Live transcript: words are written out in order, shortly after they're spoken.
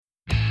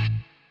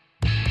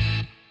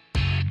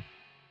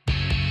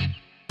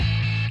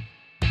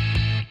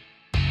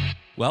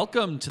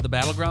Welcome to the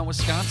Battleground,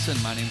 Wisconsin.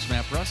 My name is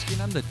Matt Brusky,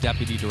 and I'm the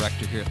Deputy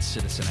Director here at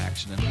Citizen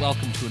Action. And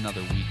welcome to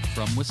another week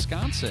from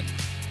Wisconsin.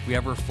 We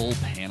have our full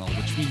panel,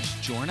 which means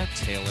Jorna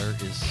Taylor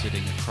is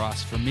sitting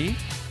across from me.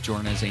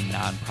 Jorna is a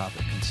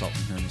nonprofit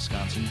consultant here in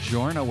Wisconsin.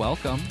 Jorna,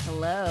 welcome.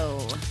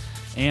 Hello.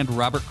 And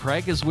Robert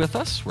Craig is with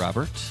us.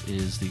 Robert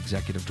is the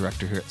Executive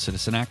Director here at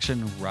Citizen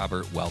Action.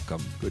 Robert,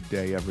 welcome. Good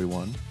day,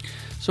 everyone.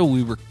 So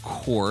we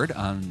record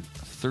on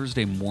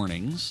Thursday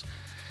mornings.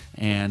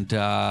 And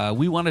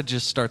we want to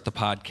just start the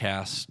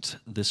podcast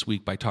this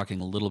week by talking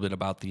a little bit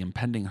about the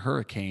impending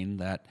hurricane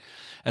that,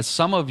 as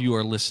some of you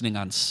are listening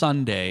on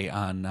Sunday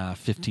on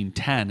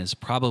 1510, is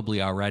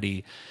probably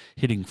already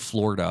hitting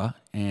Florida.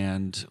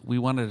 And we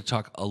wanted to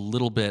talk a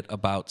little bit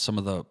about some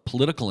of the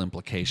political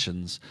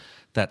implications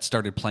that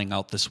started playing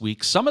out this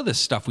week. Some of this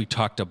stuff we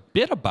talked a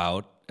bit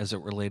about as it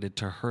related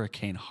to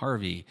Hurricane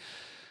Harvey.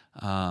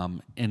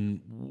 And,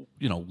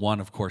 you know, one,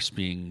 of course,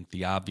 being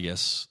the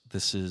obvious.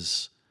 This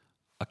is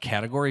a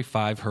Category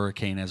 5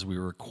 hurricane as we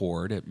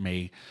record. It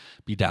may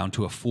be down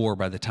to a 4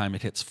 by the time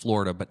it hits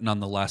Florida, but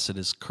nonetheless, it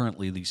is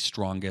currently the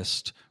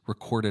strongest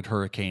recorded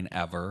hurricane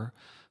ever,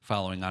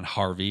 following on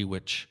Harvey,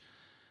 which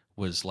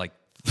was like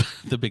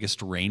the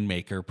biggest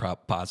rainmaker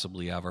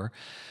possibly ever.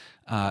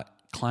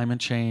 Climate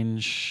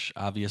change,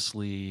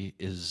 obviously,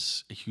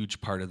 is a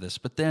huge part of this.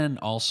 But then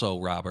also,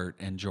 Robert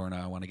and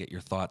Jorna, I want to get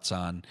your thoughts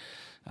on,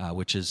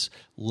 which is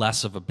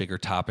less of a bigger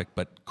topic,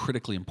 but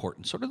critically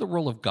important, sort of the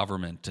role of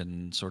government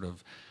and sort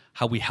of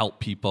how we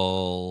help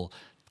people,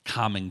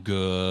 common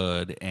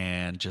good,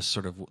 and just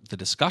sort of the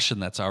discussion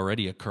that's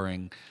already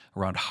occurring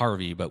around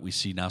Harvey, but we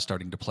see now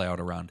starting to play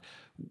out around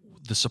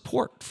the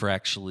support for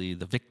actually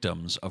the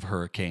victims of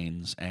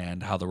hurricanes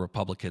and how the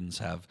Republicans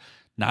have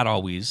not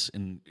always,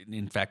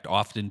 in fact,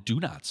 often do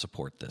not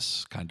support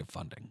this kind of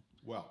funding.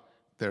 Well,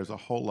 there's a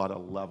whole lot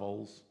of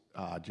levels.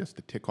 Just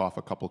to tick off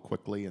a couple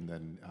quickly, and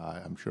then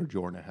I'm sure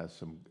Jorna has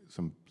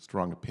some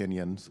strong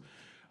opinions.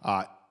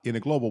 In a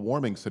global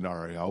warming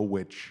scenario,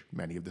 which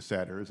many of the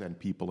senators and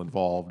people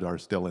involved are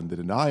still in the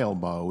denial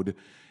mode,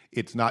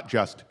 it's not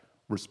just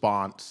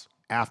response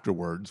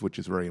afterwards, which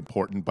is very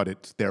important,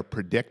 but they're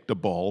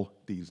predictable,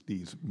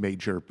 these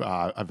major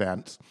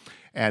events,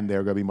 and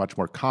they're going to be much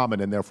more common,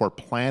 and therefore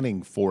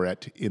planning for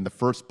it in the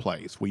first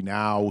place. We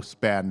now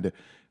spend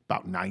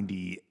about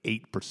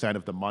 98%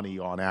 of the money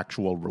on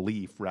actual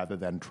relief rather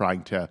than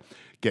trying to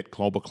get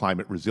global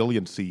climate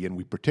resiliency, and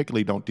we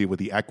particularly don't deal with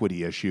the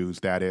equity issues,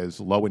 that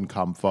is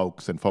low-income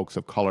folks and folks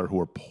of color who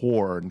are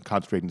poor and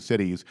concentrated in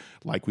cities,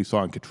 like we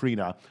saw in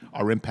Katrina,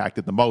 are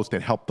impacted the most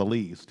and help the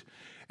least.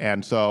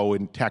 And so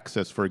in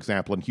Texas, for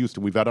example, in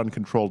Houston, we've had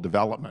uncontrolled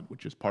development,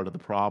 which is part of the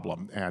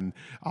problem, and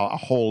a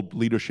whole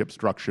leadership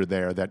structure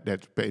there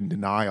that's been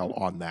denial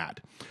on that.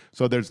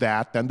 So there's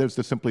that. Then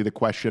there's simply the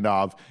question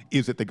of,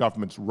 is it the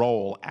government's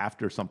role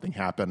after something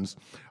happens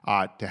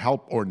to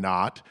help or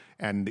not?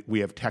 And we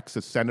have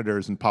Texas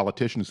senators and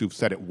politicians who've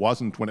said it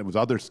wasn't when it was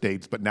other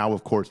states, but now,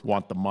 of course,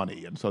 want the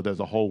money. And so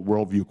there's a whole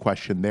worldview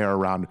question there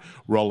around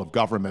role of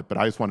government. But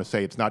I just want to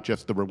say it's not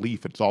just the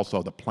relief, it's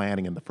also the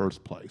planning in the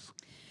first place.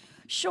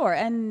 Sure,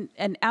 and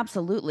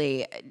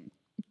absolutely.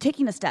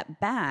 Taking a step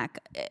back,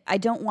 I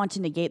don't want to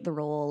negate the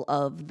role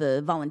of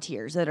the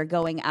volunteers that are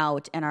going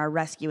out and are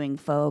rescuing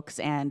folks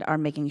and are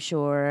making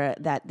sure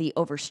that the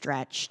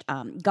overstretched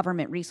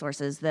government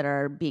resources that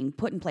are being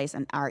put in place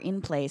and are in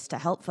place to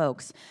help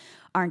folks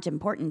aren't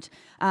important,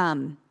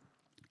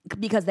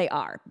 because they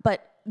are.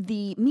 But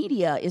the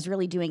media is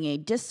really doing a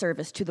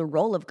disservice to the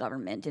role of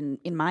government,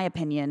 in my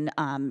opinion,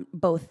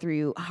 both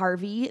through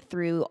Harvey,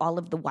 through all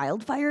of the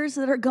wildfires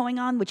that are going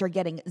on, which are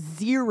getting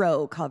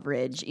zero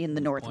coverage in the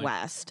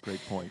Northwest.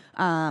 Great point.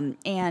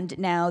 And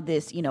now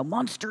this,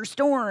 monster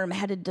storm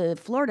headed to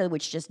Florida,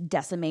 which just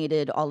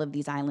decimated all of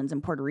these islands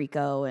in Puerto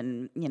Rico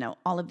and,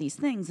 all of these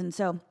things. And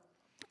so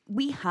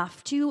we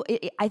have to,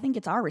 I think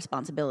it's our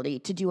responsibility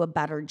to do a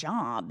better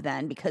job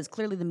then, because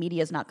clearly the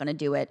media is not going to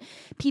do it.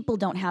 People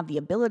don't have the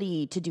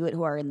ability to do it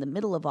who are in the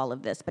middle of all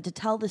of this, but to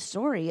tell the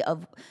story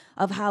of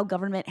how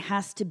government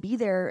has to be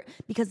there,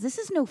 because this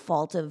is no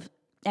fault of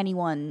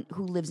anyone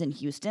who lives in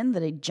Houston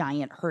that a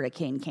giant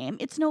hurricane came.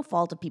 It's no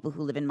fault of people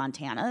who live in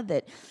Montana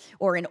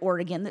or in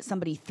Oregon that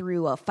somebody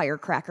threw a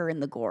firecracker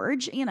in the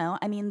gorge.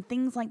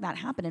 Things like that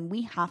happen, and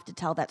we have to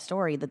tell that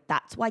story,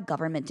 that's why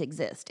government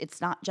exists. It's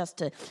not just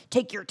to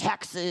take your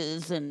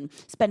taxes and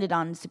spend it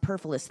on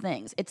superfluous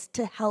things. It's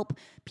to help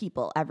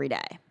people every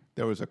day.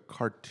 There was a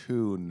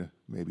cartoon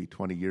maybe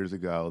 20 years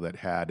ago that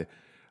had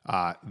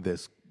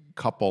this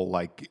couple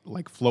like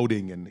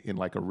floating in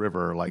like a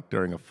river, like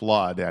during a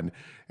flood, and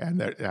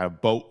a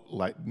boat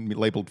like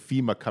labeled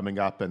FEMA coming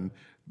up, and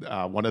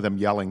one of them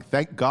yelling,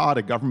 "Thank God,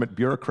 a government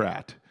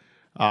bureaucrat."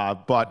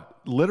 But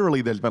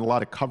literally, there's been a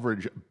lot of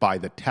coverage by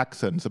the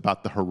Texans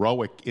about the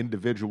heroic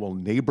individual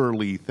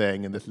neighborly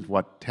thing, and this is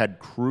what Ted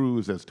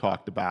Cruz has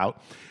talked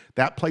about.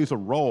 That plays a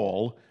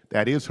role.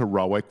 That is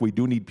heroic. We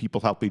do need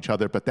people to help each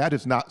other, but that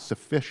is not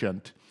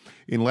sufficient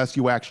unless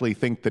you actually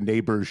think the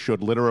neighbors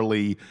should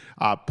literally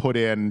put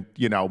in,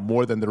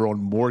 more than their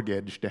own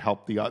mortgage to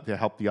help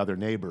the other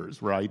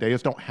neighbors, right? They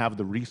just don't have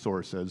the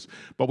resources.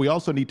 But we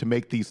also need to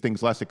make these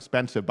things less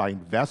expensive by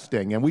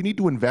investing, and we need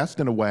to invest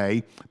in a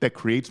way that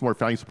creates more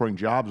family-supporting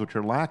jobs, which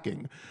are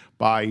lacking,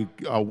 by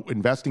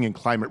investing in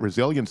climate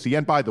resiliency.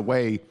 And by the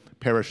way,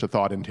 perish the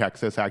thought in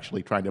Texas,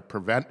 actually trying to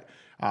prevent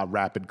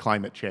rapid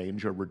climate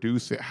change or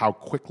reduce how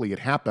quickly it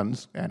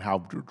happens and how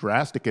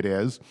drastic it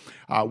is,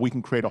 we can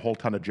create a whole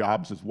ton of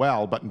jobs as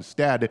well. But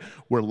instead,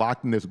 we're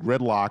locked in this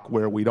gridlock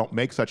where we don't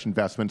make such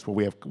investments,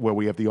 where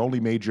we have the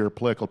only major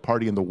political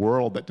party in the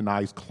world that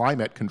denies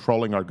climate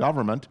controlling our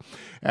government,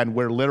 and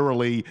where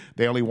literally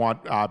they only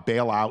want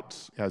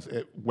bailouts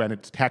when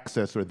it's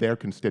Texas or their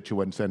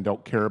constituents, and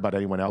don't care about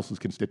anyone else's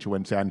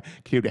constituents, and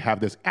continue to have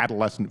this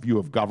adolescent view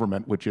of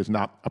government, which is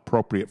not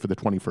appropriate for the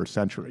 21st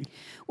century.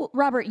 Well,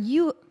 Robert,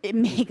 you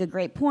make a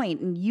great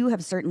point, and you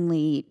have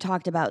certainly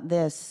talked about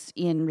this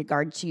in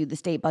regard to the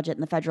state budget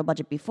and the federal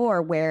budget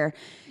before, where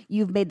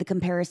you've made the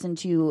comparison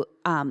to,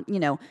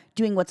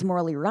 doing what's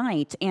morally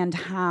right, and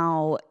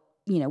how,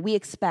 we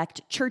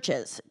expect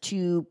churches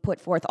to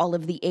put forth all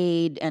of the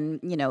aid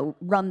and,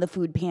 run the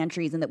food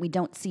pantries, and that we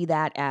don't see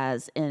that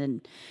as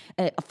a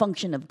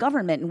function of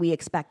government. And we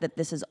expect that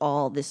this is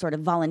all this sort of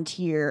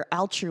volunteer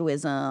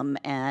altruism,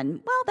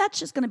 and, well, that's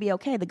just going to be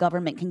okay. The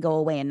government can go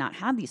away and not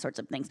have these sorts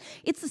of things.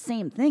 It's the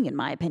same thing, in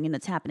my opinion,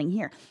 that's happening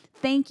here.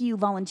 Thank you,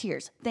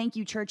 volunteers. Thank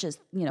you, churches.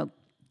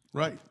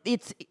 Right.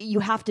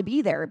 You have to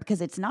be there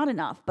because it's not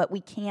enough, but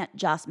we can't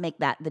just make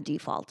that the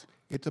default.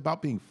 It's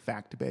about being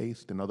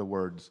fact-based. In other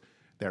words,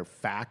 there are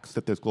facts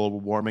that there's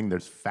global warming.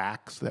 There's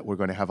facts that we're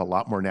going to have a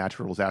lot more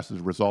natural disasters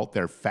as a result.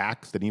 There are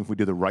facts that even if we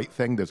do the right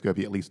thing, there's going to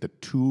be at least a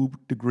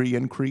 2-degree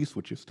increase,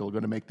 which is still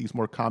going to make these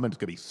more common. It's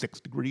going to be 6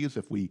 degrees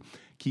if we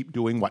keep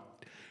doing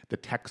what the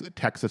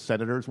Texas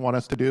senators want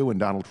us to do and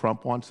Donald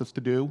Trump wants us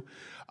to do.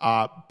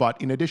 But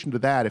in addition to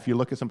that, if you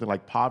look at something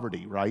like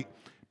poverty, right,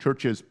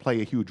 churches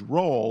play a huge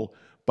role,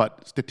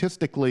 but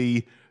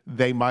statistically,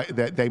 they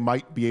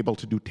might be able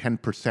to do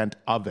 10%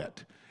 of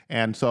it.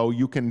 And so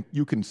you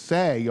can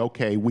say,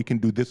 okay, we can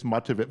do this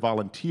much of it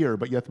volunteer,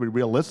 but you have to be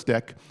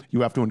realistic.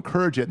 You have to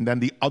encourage it, and then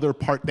the other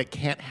part that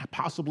can't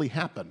possibly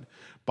happen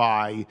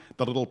by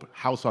the little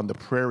house on the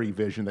prairie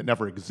vision that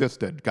never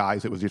existed.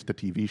 Guys, it was just a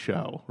TV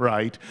show,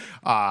 right?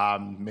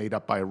 Made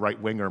up by a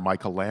right-winger,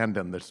 Michael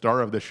Landon, the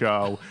star of the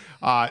show.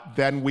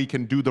 Then we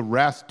can do the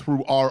rest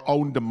through our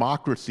own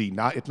democracy.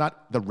 It's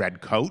not the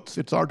redcoats,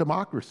 it's our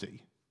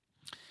democracy.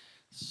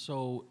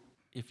 So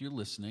if you're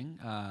listening,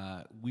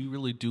 we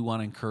really do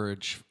want to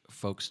encourage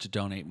folks to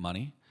donate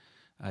money.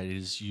 It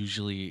is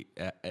usually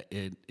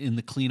in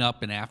the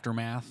cleanup and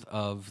aftermath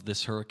of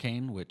this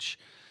hurricane, which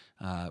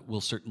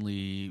will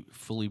certainly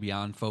fully be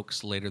on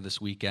folks later this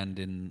weekend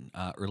and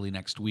early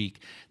next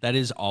week. That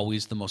is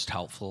always the most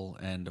helpful,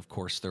 and of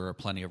course there are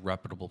plenty of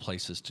reputable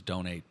places to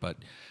donate, but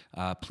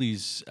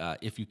please,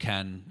 if you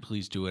can,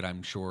 please do it.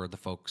 I'm sure the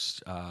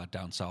folks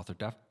down south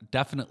are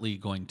definitely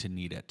going to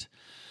need it.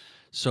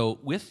 So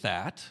with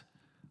that,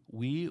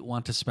 we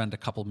want to spend a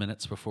couple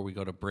minutes before we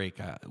go to break.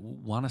 I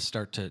want to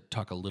start to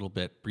talk a little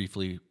bit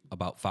briefly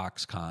about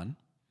Foxconn.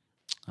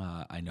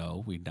 I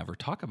know we never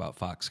talk about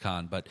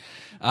Foxconn, but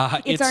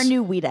it's our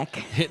new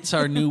WEDC. It's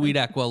our new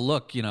WEDC. Well,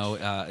 look,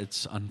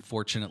 it's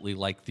unfortunately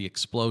like the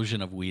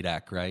explosion of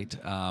WEDC,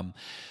 right?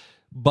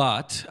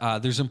 But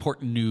there's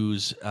important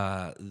news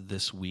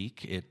this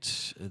week.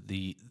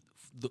 The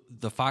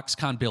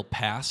Foxconn bill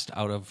passed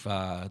out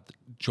of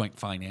joint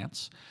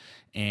finance,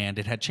 and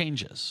it had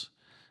changes.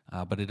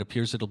 But it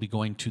appears it'll be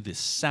going to the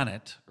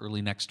Senate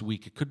early next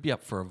week. It could be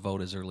up for a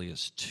vote as early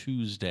as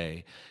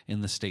Tuesday in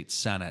the state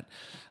Senate.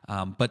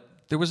 But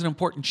there was an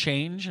important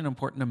change, an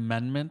important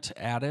amendment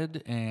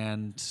added,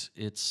 and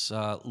it's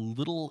a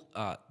little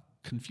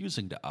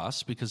confusing to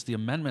us because the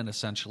amendment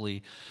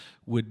essentially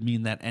would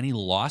mean that any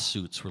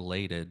lawsuits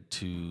related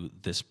to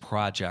this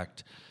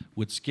project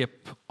would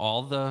skip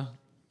all the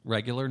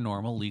regular,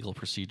 normal legal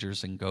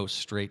procedures and go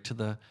straight to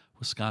the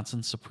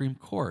Wisconsin Supreme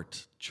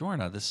Court.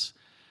 Jorna, this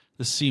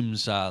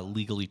seems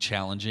legally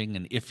challenging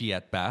and iffy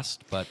at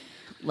best, but...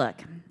 Look,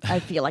 I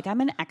feel like I'm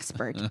an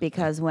expert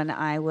because when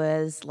I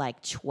was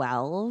like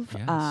 12,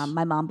 Yes.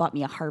 My mom bought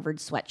me a Harvard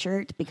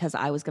sweatshirt because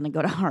I was going to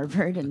go to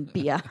Harvard and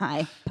be a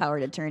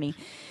high-powered attorney.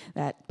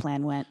 That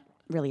plan went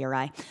really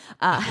awry.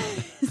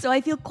 So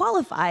I feel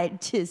qualified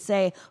to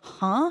say,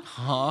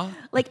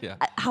 Like, Yeah.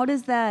 how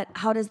does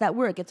that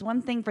work? It's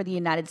one thing for the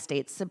United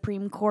States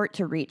Supreme Court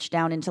to reach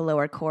down into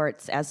lower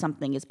courts as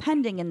something is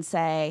pending and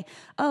say,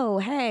 oh,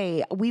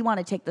 hey, we want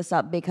to take this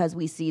up because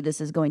we see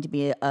this is going to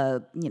be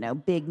a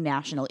big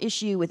national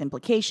issue with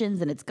implications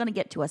and it's going to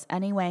get to us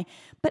anyway.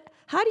 But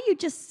how do you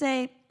just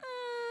say,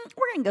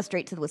 we're going to go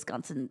straight to the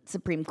Wisconsin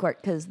Supreme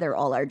Court because they're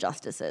all our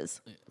justices?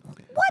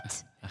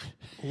 What?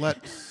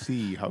 Let's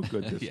see how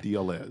good this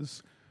deal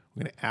is.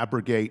 We're going to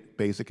abrogate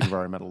basic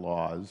environmental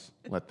laws,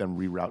 let them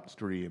reroute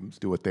streams,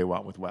 do what they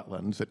want with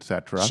wetlands, et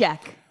cetera.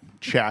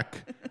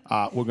 Check.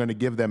 We're going to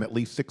give them at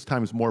least 6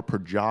 times more per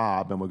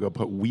job, and we're going to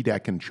put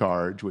WEDC in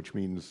charge, which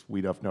means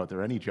we don't know if there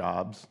are any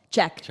jobs.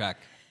 Check.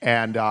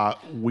 And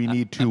we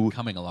need to I'm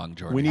coming along,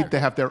 Jordan. We need to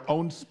have their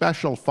own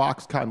special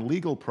Foxconn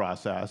legal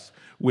process,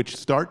 which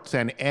starts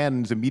and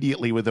ends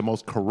immediately with the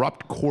most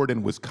corrupt court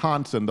in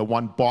Wisconsin, the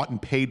one bought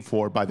and paid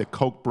for by the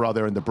Koch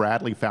brother and the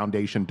Bradley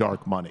Foundation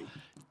dark money.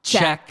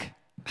 Check.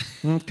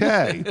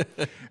 Okay.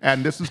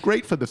 And this is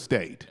great for the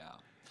state.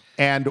 Yeah.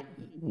 And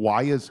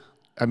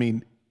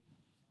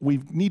we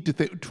need to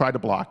try to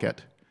block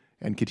it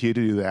and continue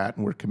to do that,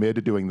 and we're committed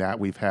to doing that.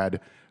 We've had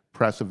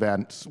press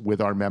events with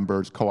our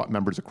members, co-op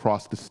members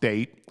across the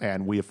state,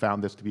 and we have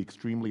found this to be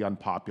extremely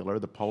unpopular.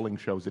 The polling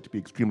shows it to be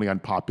extremely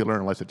unpopular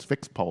unless it's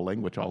fixed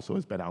polling, which also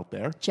has been out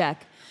there.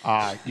 Check.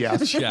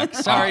 Yes. Check.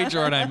 Sorry,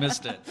 Jordan, I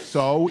missed it.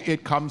 So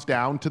it comes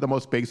down to the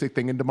most basic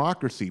thing in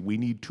democracy. We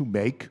need to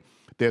make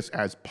this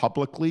as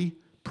publicly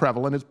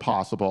prevalent as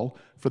possible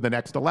for the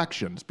next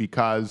elections,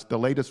 because the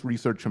latest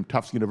research from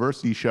Tufts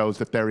University shows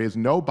that there is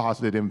no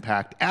positive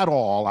impact at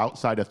all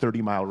outside a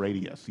 30-mile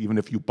radius, even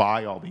if you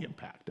buy all the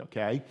impact,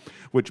 okay?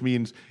 Which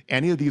means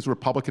any of these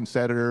Republican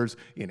senators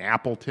in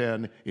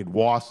Appleton, in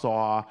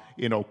Wausau,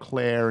 in Eau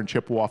Claire, in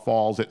Chippewa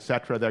Falls, et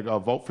cetera, that are going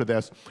to vote for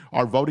this,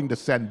 are voting to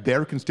send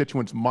their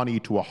constituents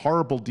money to a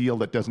horrible deal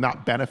that does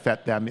not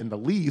benefit them in the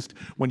least,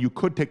 when you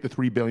could take the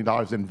 $3 billion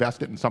and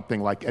invest it in something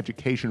like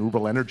education,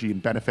 rural energy,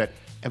 and benefit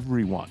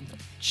everyone.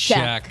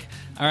 Check.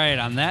 All right,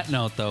 on that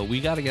note, though, we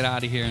got to get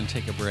out of here and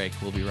take a break.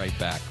 We'll be right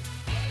back.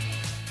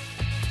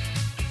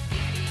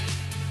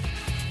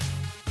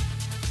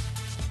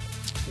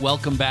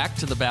 Welcome back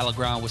to the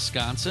Battleground,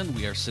 Wisconsin.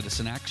 We are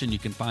Citizen Action. You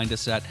can find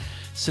us at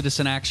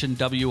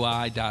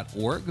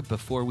citizenactionwi.org.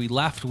 Before we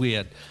left, we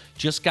had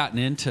just gotten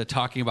into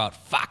talking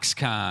about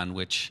Foxconn,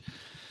 which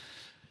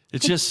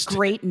it's just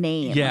great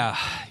name. Yeah.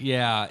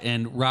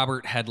 And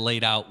Robert had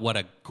laid out what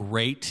a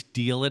great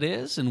deal it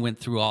is and went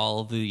through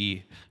all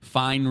the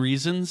fine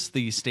reasons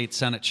the state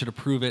Senate should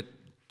approve it,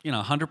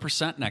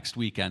 100% next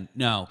weekend.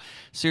 No,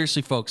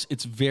 seriously, folks,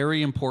 it's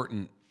very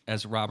important,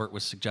 as Robert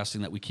was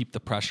suggesting, that we keep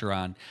the pressure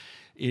on.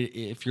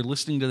 If you're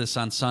listening to this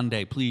on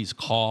Sunday, please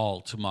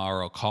call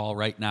tomorrow. Call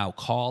right now.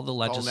 Call the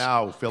legislative.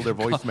 Call now. Fill their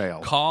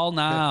voicemail. Call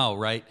now,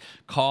 right?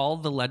 Call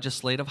the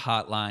legislative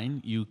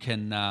hotline. You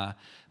can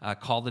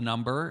call the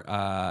number.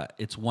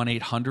 It's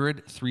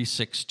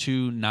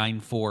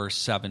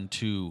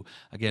 1-800-362-9472.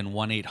 Again,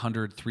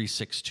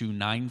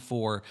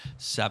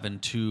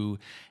 1-800-362-9472.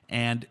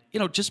 And,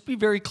 just be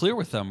very clear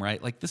with them,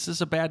 right? Like, this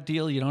is a bad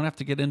deal. You don't have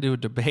to get into a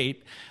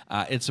debate.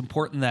 It's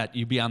important that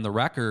you be on the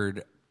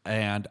record.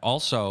 And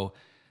also,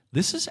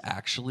 this is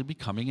actually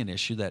becoming an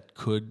issue that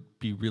could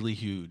be really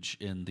huge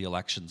in the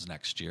elections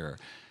next year.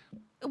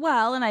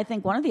 Well, and I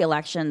think one of the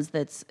elections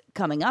that's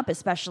coming up,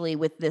 especially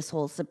with this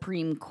whole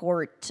Supreme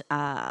Court,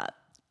 idea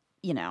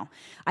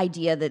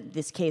that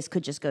this case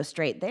could just go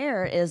straight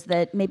there, is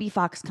that maybe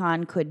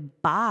Foxconn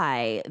could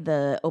buy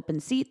the open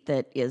seat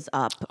that is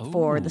up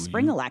for the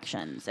spring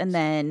elections, and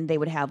then they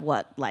would have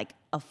a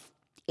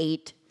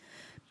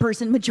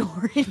 8-person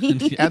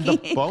majority. And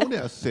the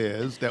bonus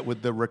is that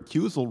with the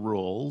recusal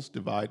rules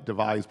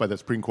devised by the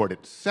Supreme Court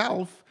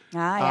itself,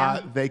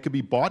 they could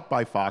be bought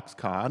by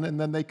Foxconn, and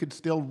then they could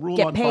still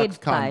rule on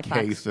Foxconn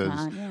cases,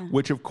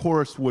 which of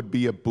course would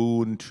be a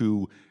boon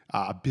to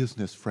a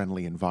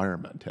business-friendly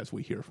environment, as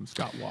we hear from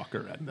Scott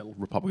Walker and the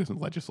Republicans in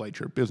the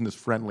legislature.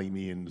 Business-friendly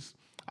means,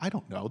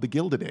 the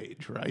Gilded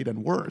Age, right?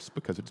 And worse,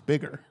 because it's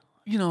bigger.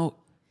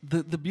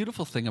 The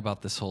beautiful thing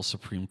about this whole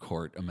Supreme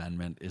Court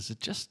amendment is it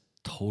just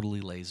totally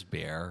lays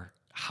bare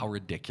how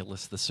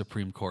ridiculous the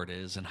Supreme Court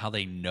is and how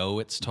they know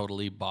it's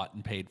totally bought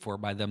and paid for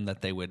by them,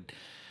 that they would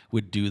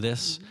do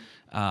this.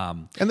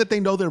 And that they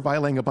know they're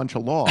violating a bunch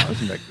of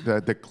laws. And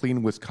the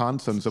clean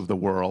Wisconsins of the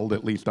world,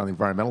 at least on the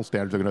environmental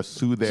standards, are going to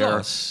sue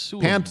their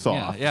pants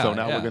off. So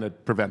now we're going to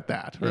prevent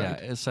that. Right? Yeah,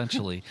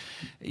 essentially.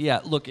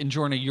 Yeah, look, and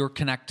Jorna, your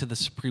connect to the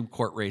Supreme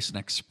Court race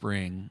next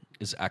spring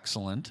is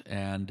excellent.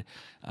 And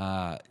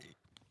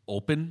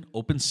open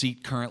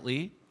seat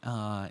currently.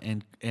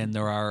 And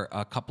there are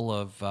a couple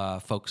of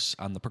folks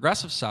on the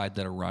progressive side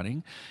that are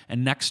running.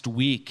 And next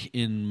week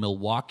in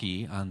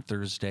Milwaukee on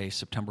Thursday,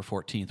 September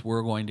 14th,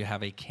 we're going to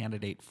have a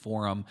candidate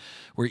forum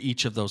where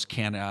each of those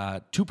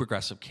two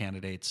progressive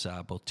candidates,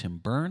 both Tim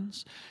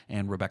Burns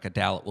and Rebecca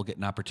Dallett, will get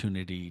an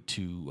opportunity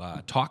to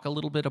talk a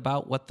little bit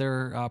about what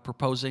they're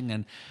proposing,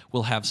 and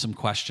we'll have some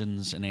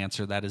questions and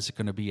answer. That is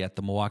going to be at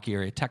the Milwaukee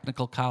Area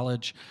Technical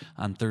College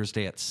on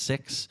Thursday at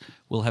 6.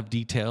 We'll have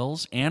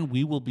details, and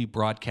we will be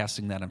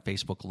broadcasting that on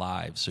Facebook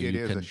Live. So it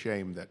is a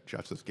shame that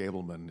Justice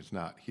Gableman is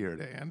not here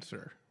to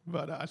answer,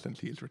 but since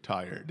he's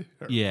retired,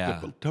 or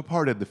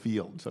departed the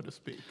field, so to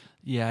speak.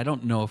 Yeah, I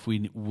don't know if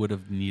we would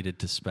have needed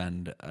to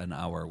spend an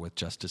hour with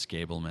Justice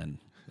Gableman.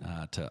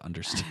 to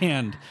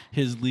understand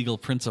his legal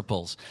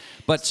principles.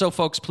 But so,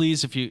 folks,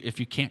 please, if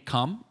you can't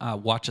come,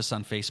 watch us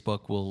on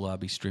Facebook. We'll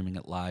be streaming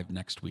it live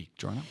next week.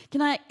 Jorna?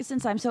 Can I,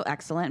 since I'm so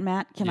excellent,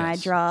 Matt, can I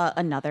Yes. draw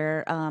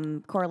another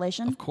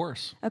correlation? Of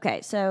course.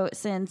 Okay, so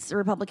since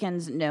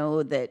Republicans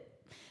know that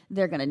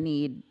they're going to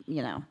need,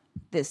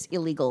 this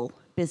illegal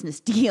business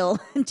deal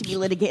to be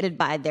litigated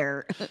by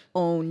their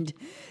owned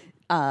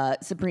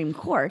Supreme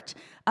Court,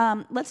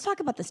 let's talk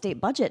about the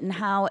state budget and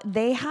how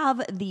they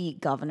have the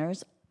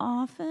governor's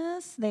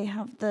office, they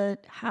have the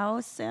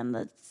House and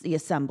the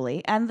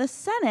Assembly and the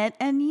Senate,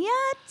 and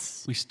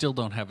yet, We still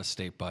don't have a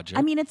state budget.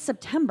 I mean, it's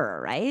September,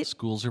 right?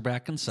 Schools are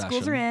back in session.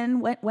 Schools are in.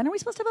 When are we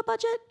supposed to have a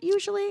budget,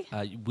 usually?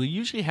 We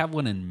usually have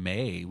one in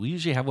May. We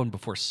usually have one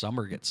before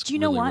summer gets Do you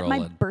know really what? My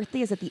rolling.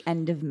 birthday is at the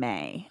end of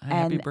May, Happy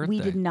and we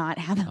birthday. did not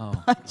have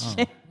a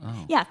budget.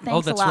 Yeah, thanks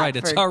Oh, that's a lot right.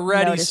 It's for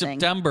already noticing.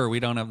 September. We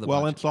don't have the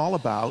Well, budget. it's all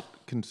about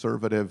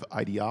conservative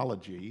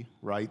ideology,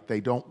 right?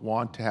 They don't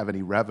want to have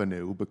any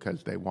revenue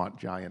because they want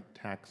giant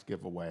tax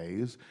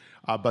giveaways,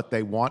 but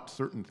they want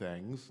certain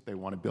things. They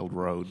want to build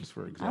roads,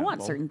 for example.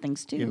 want certain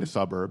things, too. In the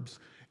suburbs.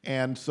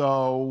 And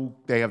so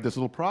they have this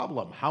little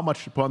problem. How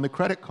much to put on the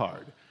credit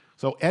card?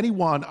 So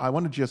anyone, I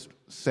want to just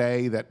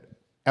say that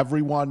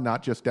everyone,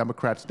 not just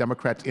Democrats,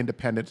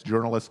 independents,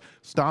 journalists,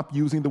 stop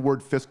using the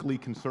word fiscally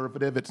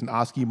conservative. It's an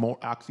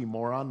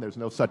oxymoron. There's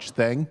no such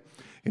thing.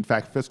 In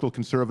fact, fiscal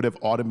conservative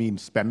ought to mean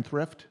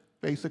spendthrift,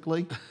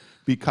 basically,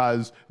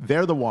 because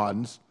they're the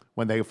ones,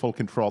 when they have full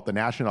control at the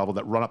national level,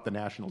 that run up the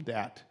national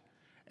debt.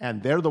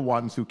 And they're the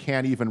ones who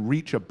can't even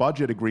reach a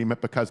budget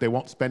agreement because they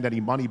won't spend any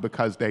money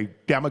because they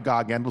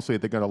demagogue endlessly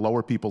that they're going to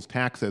lower people's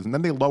taxes. And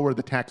then they lower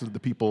the taxes of the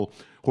people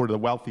who are the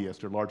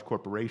wealthiest or large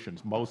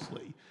corporations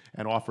mostly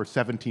and offer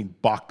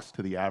 $17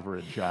 to the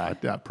average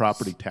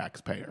property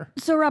taxpayer.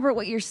 So, Robert,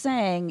 what you're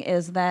saying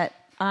is that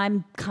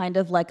I'm kind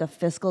of like a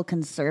fiscal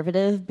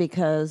conservative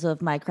because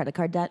of my credit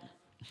card debt?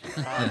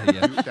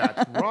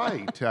 That's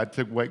right. That's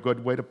a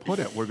good way to put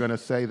it. We're going to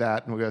say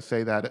that, and we're going to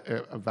say that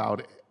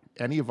about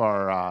any of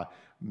our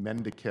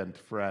mendicant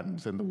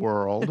friends in the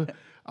world.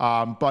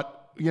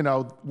 But,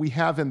 we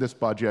have in this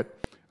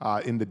budget,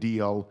 in the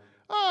deal,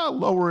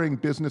 lowering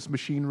business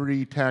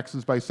machinery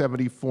taxes by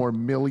 $74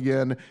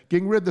 million,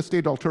 getting rid of the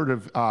state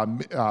alternative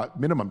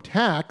minimum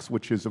tax,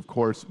 which is, of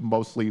course,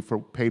 mostly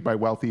paid by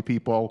wealthy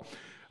people.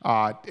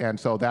 And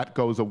so that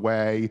goes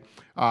away.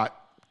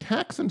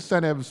 Tax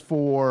incentives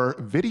for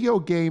video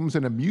games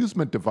and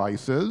amusement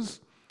devices.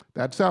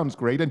 That sounds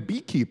great. And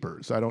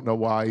beekeepers. I don't know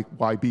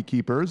why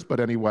beekeepers, but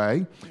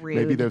anyway, Rude.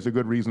 Maybe there's a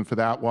good reason for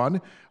that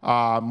one.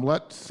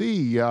 Let's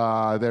see.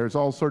 There's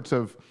all sorts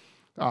of.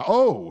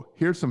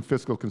 Here's some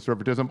fiscal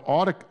conservatism.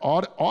 Audit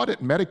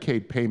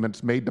Medicaid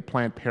payments made to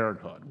Planned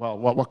Parenthood. Well,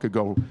 what could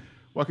go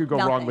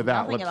wrong with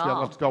that? Nothing at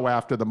all. Let's go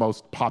after the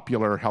most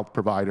popular health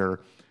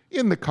provider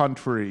in the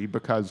country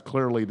because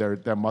clearly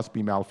there must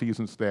be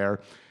malfeasance there.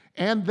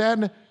 And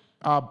then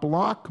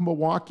block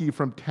Milwaukee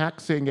from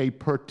taxing a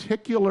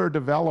particular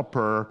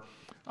developer,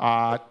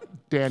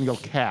 Daniel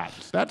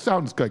Katz. That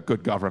sounds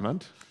good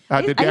government. I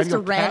used to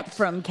Daniel rent Katz-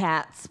 from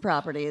Katz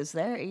properties.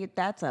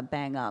 That's a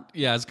bang up.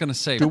 Yeah, I was going to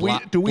say, Do we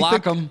block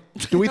think, them.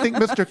 do we think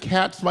Mr.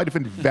 Katz might have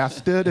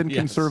invested in Yes.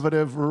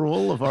 conservative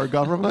rule of our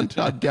government?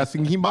 I'm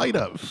guessing he might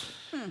have.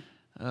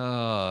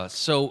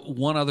 So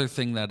one other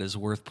thing that is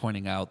worth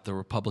pointing out, the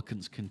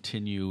Republicans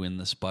continue in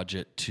this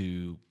budget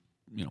to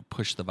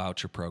push the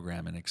voucher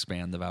program and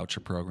expand the voucher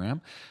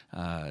program.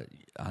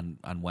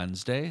 On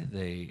Wednesday,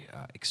 they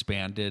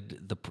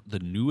expanded the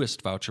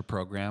newest voucher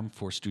program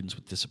for students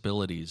with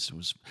disabilities. It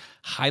was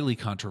highly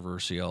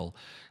controversial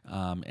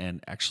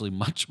and actually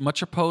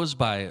much opposed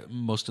by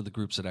most of the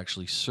groups that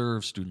actually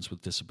serve students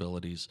with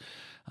disabilities.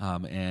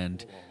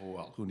 And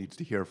Well, who needs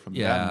to hear from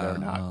Yeah,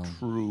 them? They're not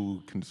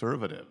true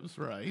conservatives,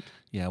 right?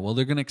 yeah, well,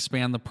 they're going to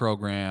expand the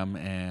program,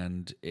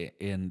 and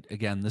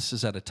again, this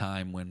is at a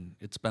time when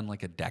it's been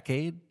like a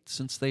decade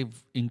since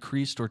they've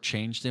increased or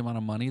changed the amount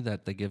of money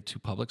that they give to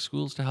public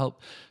schools to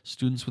help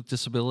students with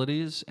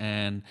disabilities,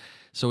 and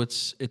so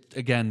it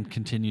again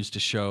continues to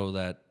show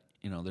that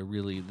they're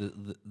really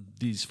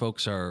these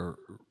folks are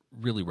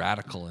really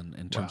radical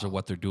in terms of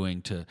what they're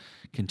doing to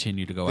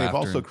continue to go They've after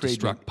also and created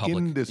destruct an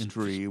public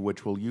industry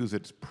which will use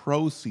its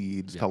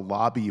proceeds to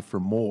lobby for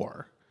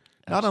more.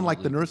 Not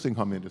unlike the nursing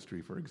home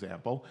industry, for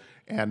example.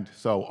 And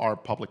so our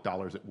public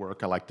dollars at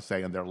work, I like to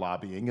say, and they're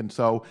lobbying. And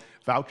so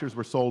vouchers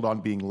were sold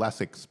on being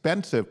less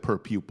expensive per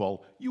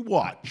pupil. You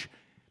watch.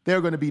 They're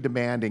going to be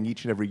demanding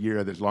each and every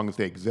year, that as long as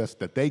they exist,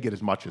 that they get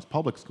as much as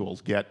public schools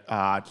get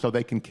so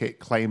they can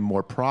claim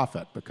more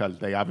profit because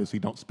they obviously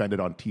don't spend it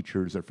on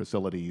teachers or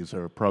facilities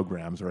or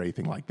programs or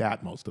anything like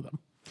that, most of them.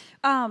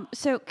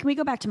 So can we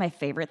go back to my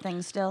favorite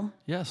thing still?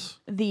 Yes.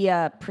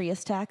 The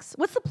Prius tax.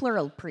 What's the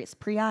plural of Prius?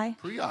 Prii?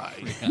 Pre-I.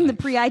 The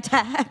Prii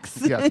tax.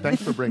 Yes,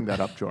 thanks for bringing that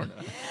up, Jordan.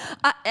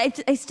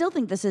 I still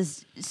think this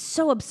is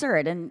so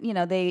absurd. And,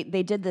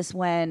 they did this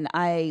when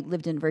I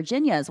lived in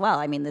Virginia as well.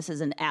 I mean, this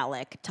is an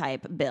ALEC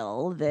type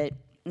bill that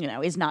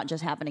is not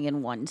just happening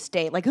in one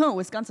state. Like, oh,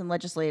 Wisconsin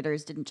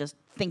legislators didn't just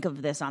think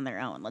of this on their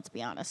own. Let's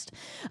be honest.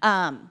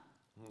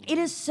 It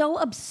is so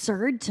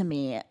absurd to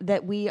me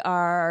that we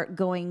are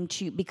going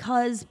to,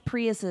 because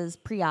Priuses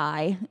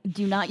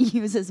do not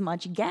use as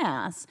much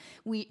gas,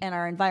 and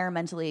are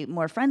environmentally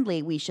more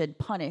friendly, we should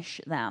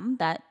punish them.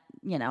 That,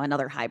 and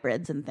other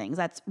hybrids and things.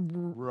 That's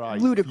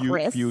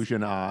ludicrous.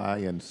 Fusion I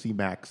and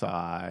C-Max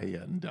I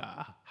and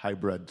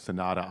hybrid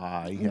Sonata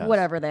I. Yes.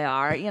 Whatever they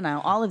are,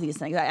 all of these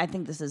things. I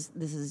think this is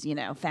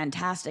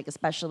fantastic.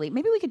 Especially,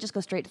 maybe we could just go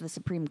straight to the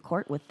Supreme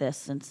Court with this,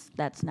 since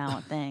that's now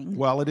a thing.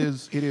 Well, it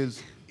is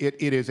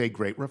a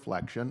great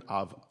reflection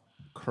of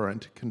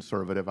current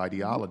conservative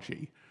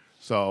ideology.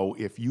 So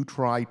if you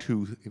try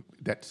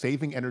that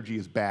saving energy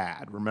is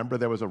bad. Remember,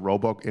 there was in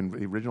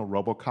the original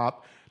RoboCop,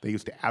 they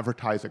used to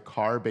advertise a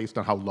car based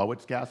on how low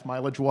its gas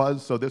mileage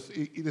was. So this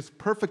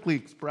perfectly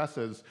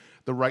expresses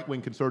the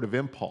right-wing conservative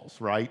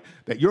impulse, right?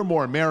 That you're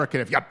more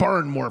American if you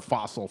burn more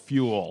fossil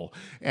fuel.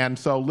 And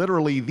so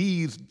literally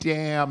these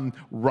damn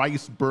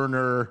rice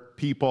burner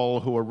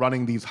people who are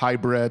running these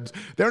hybrids,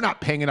 they're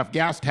not paying enough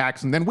gas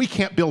tax, and then we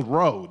can't build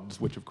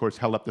roads, which of course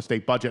held up the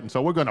state budget. And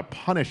so we're going to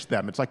punish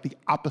them. It's like the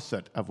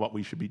opposite of what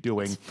we should be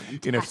doing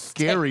in a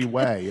scary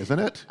way, isn't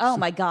it? Oh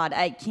my God,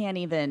 I can't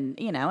even,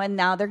 and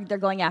now they're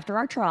going after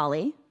our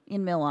trolley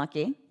in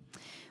Milwaukee.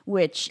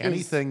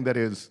 Anything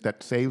that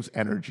saves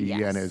energy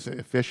and is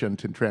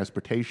efficient in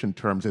transportation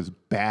terms is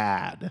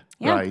bad,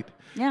 right?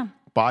 Yeah.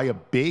 Buy a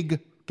big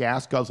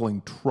gas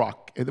guzzling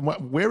truck.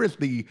 Where is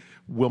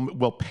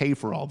we'll pay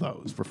for all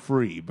those for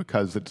free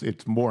because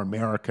it's more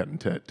American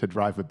to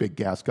drive a big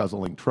gas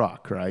guzzling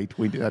truck, right?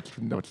 That's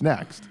what's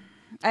next.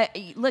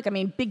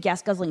 Big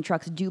gas guzzling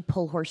trucks do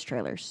pull horse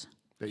trailers.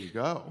 There you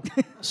go.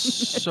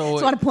 So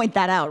I want to point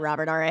that out,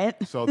 Robert, all right?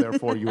 So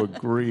therefore you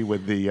agree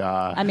with the...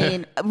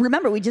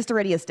 remember, we just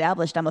already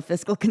established I'm a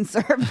fiscal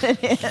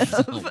conservative.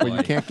 Well,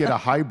 you can't get a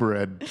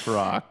hybrid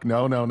truck.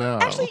 No.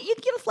 Actually, you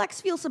can get a flex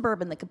fuel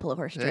Suburban that could pull a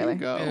horse trailer.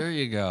 There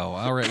you go.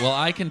 All right. Well,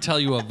 I can tell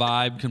you a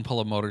Vibe can pull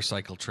a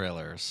motorcycle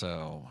trailer,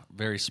 so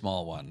very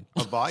small one.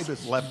 A Vibe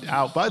is left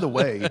out. By the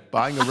way,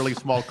 buying a really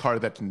small car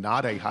that's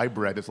not a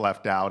hybrid is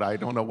left out. I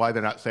don't know why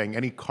they're not saying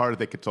any car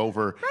that gets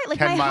over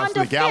 10 miles to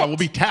the gallon will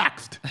be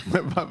taxed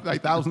by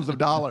thousands of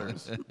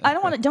dollars.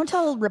 Don't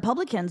tell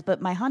Republicans,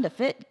 but my Honda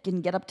Fit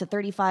can get up to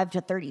 35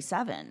 to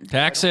 37.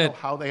 Tax I don't it. know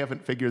how they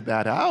haven't figured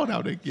that out.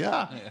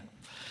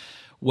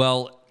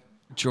 Well,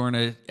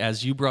 Jorna,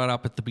 as you brought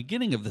up at the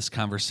beginning of this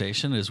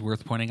conversation, it is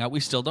worth pointing out we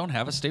still don't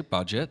have a state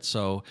budget,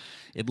 so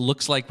it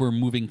looks like we're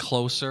moving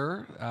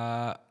closer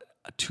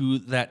to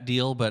that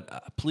deal.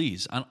 But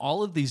please, on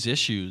all of these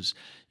issues,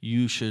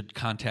 you should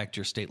contact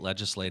your state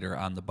legislator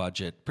on the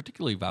budget,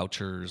 particularly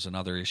vouchers and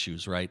other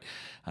issues, right?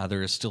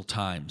 There is still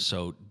time.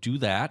 So do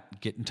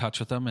that, get in touch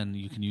with them, and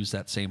you can use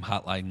that same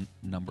hotline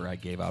number I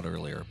gave out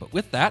earlier. But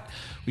with that,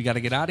 we got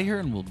to get out of here,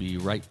 and we'll be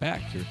right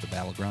back here at the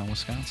Battleground,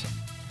 Wisconsin.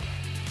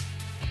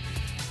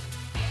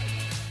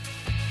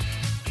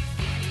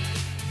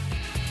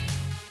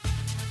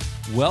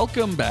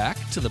 Welcome back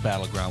to the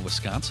Battleground,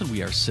 Wisconsin.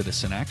 We are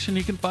Citizen Action.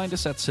 You can find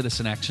us at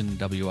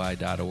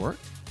citizenactionwi.org.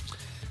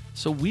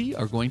 So we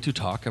are going to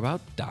talk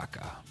about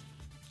DACA.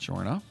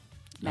 Jorna?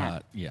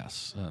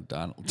 Yes.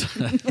 Donald.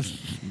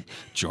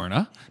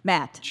 Jorna?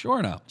 Matt.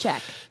 Jorna.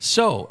 Check.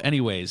 So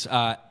anyways,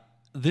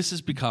 this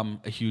has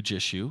become a huge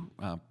issue.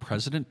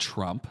 President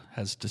Trump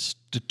has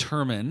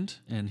determined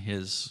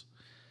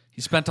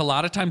he spent a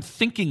lot of time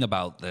thinking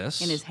about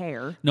this. In his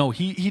hair. No,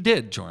 he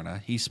did,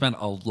 Jorna. He spent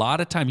a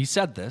lot of time. He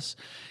said this.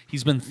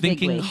 He's been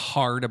thinking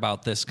hard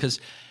about this because,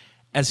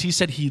 as he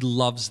said, he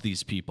loves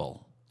these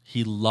people.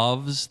 He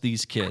loves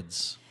these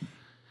kids.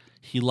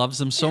 He loves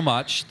them so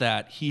much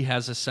that he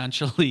has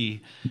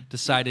essentially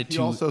decided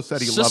to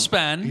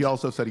suspend. He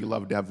also said he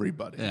loved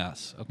everybody.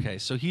 Yes. Okay.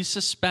 So he's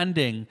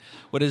suspending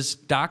what is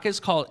DACA is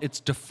called.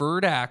 It's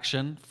deferred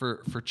action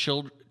for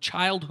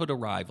childhood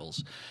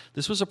arrivals.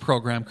 This was a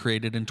program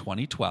created in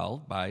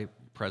 2012 by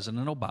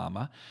President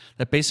Obama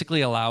that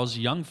basically allows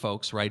young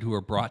folks, right, who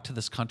are brought to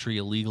this country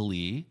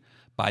illegally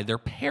by their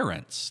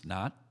parents,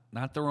 not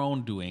their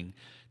own doing,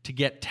 to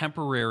get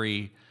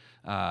temporary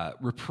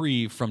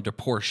reprieve from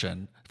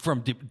deportation,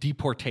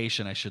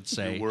 I should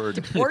say. The word.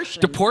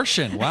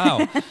 Deportation.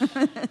 Wow.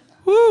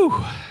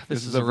 Whew.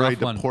 This is a very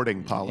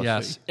deporting policy.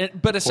 Yes.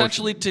 But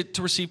essentially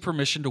to receive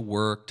permission to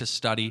work, to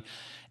study.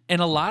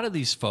 And a lot of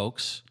these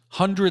folks,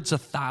 hundreds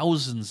of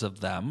thousands of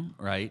them,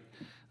 right,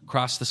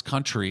 across this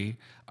country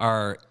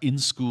are in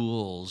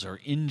schools or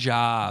in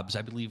jobs.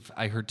 I believe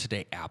I heard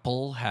today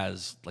Apple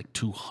has like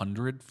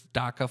 200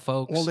 DACA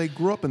folks. Well, they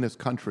grew up in this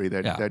country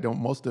that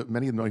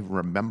many of them don't even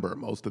remember,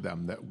 most of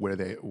them,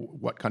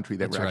 what country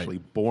they were actually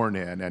born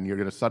in, and you're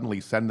going to suddenly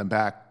send them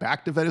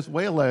back to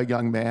Venezuela,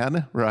 young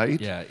man,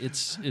 right? Yeah,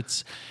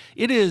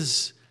 it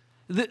is.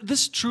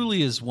 This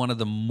truly is one of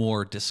the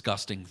more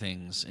disgusting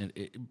things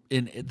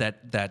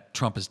that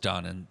Trump has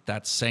done, and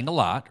that's saying a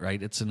lot,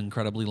 right? It's an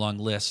incredibly long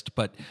list,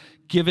 but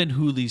given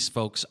who these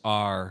folks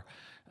are,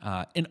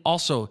 and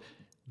also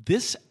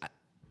this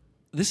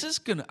is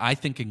going to, I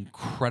think,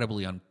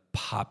 incredibly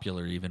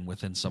popular even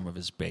within some of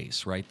his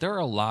base, right? There are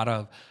a lot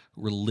of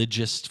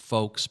religious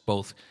folks,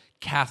 both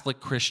Catholic,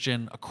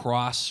 Christian,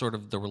 across sort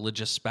of the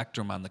religious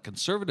spectrum on the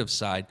conservative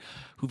side,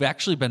 who've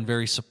actually been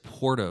very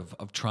supportive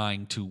of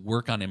trying to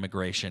work on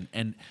immigration,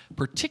 and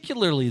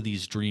particularly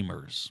these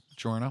dreamers.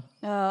 Jorna?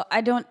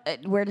 I don't.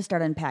 Where to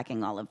start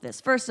unpacking all of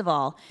this? First of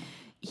all,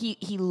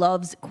 he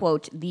loves,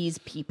 quote, these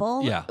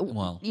people. Yeah,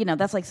 well,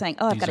 that's like saying,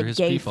 oh, I've got a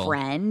gay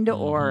friend,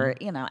 or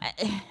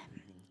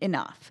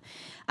enough.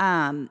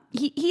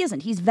 He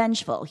isn't. He's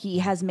vengeful. He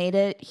has made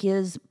it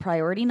his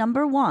priority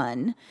number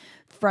one.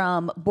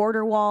 From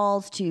border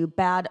walls to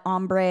bad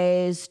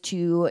hombres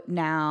to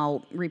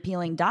now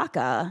repealing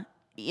DACA,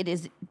 it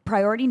is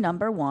priority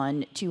number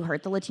one to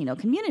hurt the Latino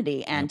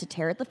community and to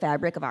tear at the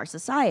fabric of our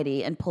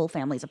society and pull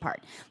families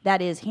apart.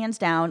 That is hands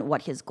down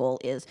what his goal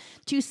is,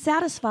 to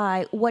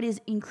satisfy what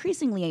is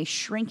increasingly a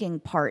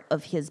shrinking part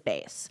of his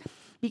base.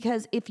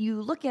 Because if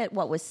you look at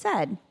what was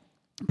said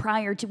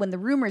prior to when the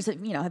rumors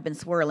have been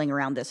swirling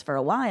around this for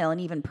a while, and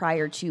even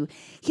prior to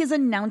his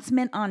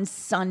announcement on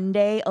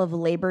Sunday of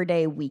Labor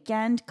Day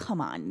weekend,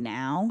 come on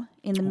now,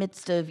 in the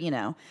midst of,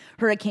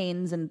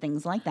 hurricanes and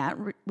things like that,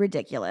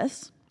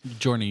 ridiculous.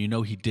 Jordan,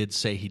 he did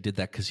say he did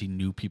that because he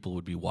knew people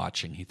would be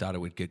watching. He thought it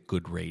would get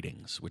good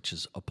ratings, which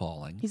is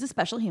appalling. He's a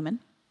special human.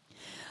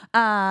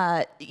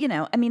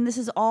 This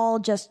is all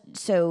just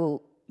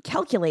so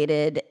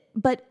calculated,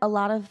 but a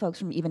lot of folks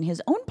from even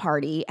his own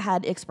party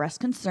had expressed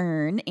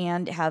concern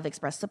and have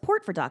expressed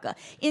support for DACA,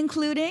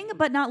 including,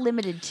 but not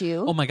limited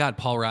to... Oh my God,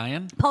 Paul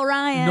Ryan? Paul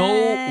Ryan.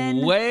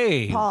 No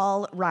way.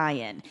 Paul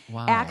Ryan.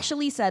 Wow.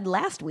 Actually said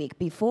last week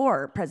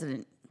before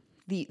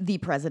the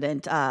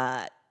president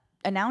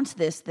announced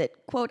this, that,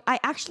 quote, I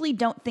actually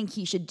don't think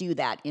he should do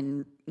that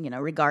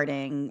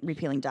regarding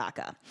repealing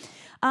DACA.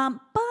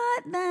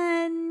 But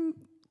then...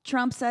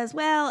 Trump says,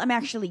 well, I'm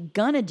actually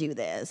gonna do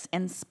this.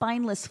 And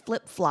spineless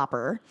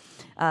flip-flopper,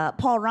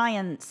 Paul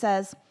Ryan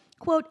says,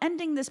 quote,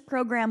 ending this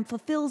program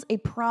fulfills a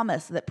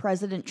promise that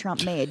President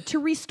Trump made to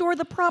restore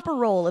the proper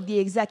role of the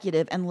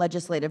executive and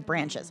legislative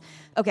branches.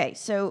 Okay,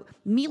 so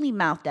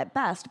mealy-mouthed at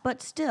best,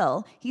 but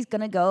still, he's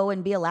gonna go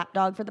and be a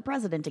lapdog for the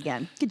president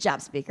again. Good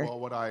job, Speaker.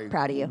 Well, what I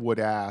Proud of you. would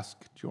ask,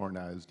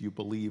 Jorna, is do you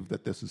believe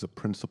that this is a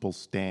principled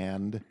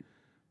stand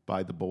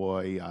by the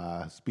boy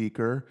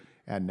Speaker,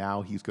 and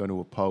now he's going to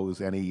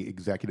oppose any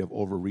executive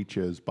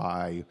overreaches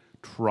by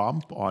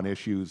Trump on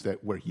issues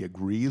where he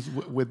agrees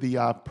with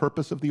the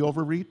purpose of the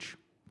overreach?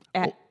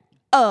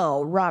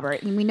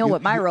 Robert, we know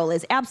what my role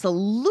is.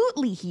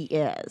 Absolutely he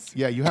is.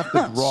 Yeah, you have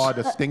to draw a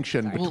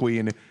distinction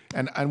between,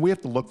 and we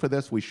have to look for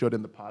this, we should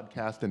in the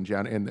podcast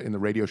and in the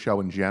radio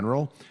show in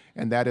general,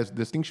 and that is the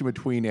distinction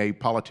between a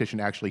politician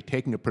actually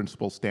taking a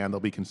principled stand they'll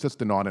be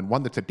consistent on, and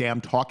one that's a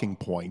damn talking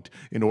point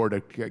in order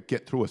to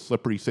get through a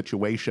slippery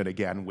situation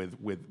again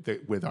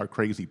with our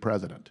crazy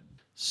president.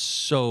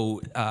 So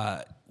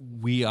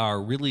we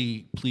are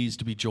really pleased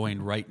to be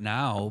joined right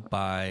now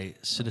by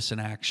Citizen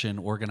Action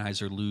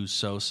organizer Luz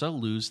Sosa.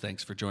 Luz,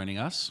 thanks for joining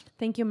us.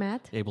 Thank you,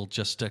 Matt. Able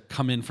just to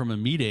come in from a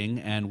meeting,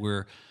 and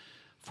we're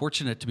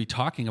fortunate to be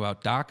talking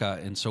about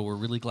DACA, and so we're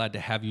really glad to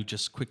have you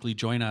just quickly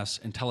join us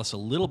and tell us a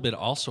little bit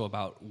also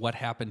about what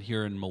happened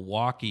here in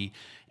Milwaukee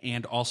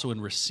and also in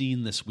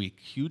Racine this week.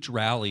 Huge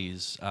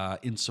rallies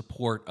in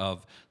support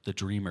of the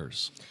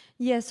Dreamers.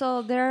 Yeah,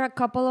 so there are a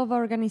couple of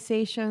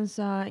organizations,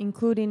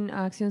 including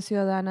Acción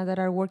Ciudadana, that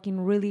are working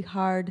really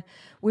hard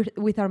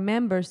with our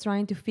members,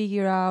 trying to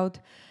figure out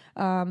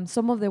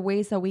some of the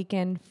ways that we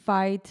can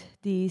fight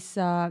this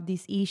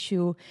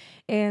issue.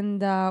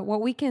 And what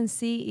we can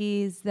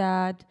see is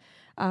that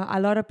a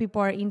lot of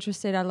people are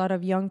interested, a lot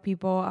of young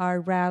people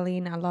are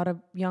rallying, a lot of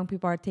young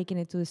people are taking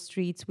it to the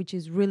streets, which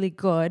is really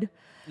good.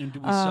 And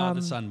we saw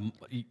this on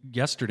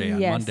yesterday,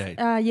 on Monday.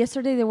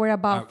 Yesterday there were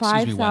about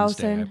 5,000.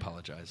 Wednesday, I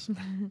apologize.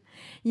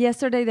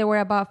 Yesterday there were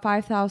about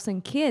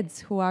 5,000 kids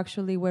who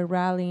actually were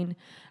rallying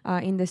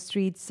in the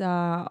streets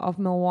of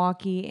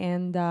Milwaukee,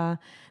 and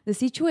the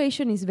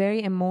situation is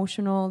very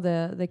emotional.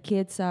 The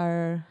kids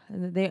a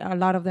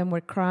lot of them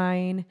were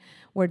crying,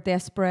 were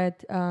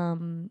desperate.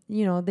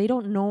 They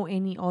don't know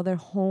any other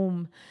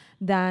home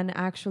than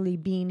actually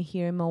being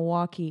here in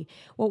Milwaukee.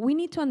 What we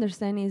need to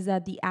understand is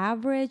that the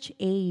average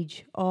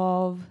age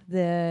of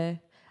the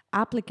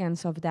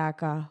applicants of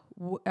DACA,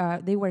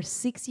 they were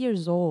 6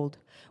 years old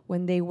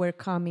when they were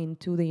coming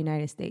to the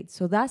United States.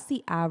 So that's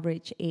the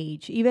average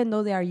age. Even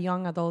though they are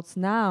young adults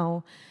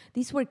now,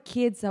 these were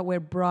kids that were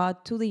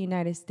brought to the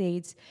United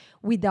States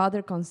without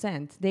their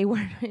consent. They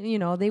were,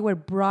 they were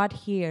brought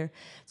here.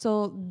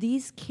 So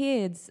these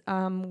kids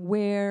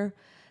were...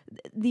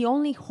 the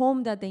only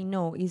home that they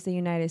know is the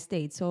United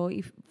States. So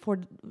if for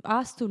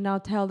us to now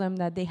tell them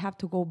that they have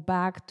to go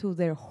back to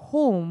their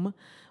home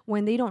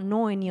when they don't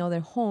know any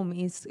other home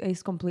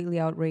is completely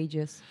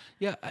outrageous.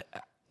 Yeah,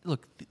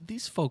 look,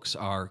 these folks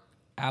are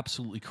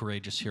absolutely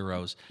courageous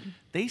heroes.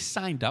 They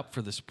signed up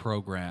for this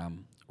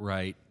program,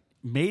 right?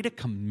 Made a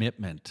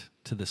commitment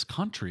to this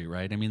country,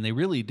 right? I mean, they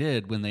really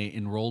did when they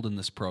enrolled in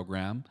this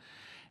program.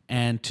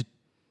 And to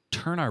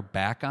turn our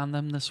back on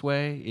them this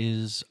way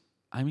is,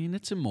 I mean,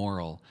 it's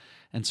immoral.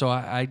 And so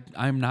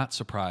I'm not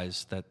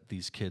surprised that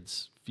these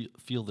kids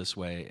feel this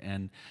way.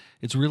 And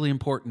it's really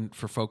important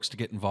for folks to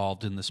get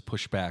involved in this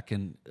pushback.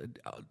 And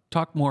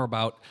talk more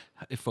about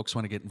if folks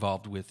want to get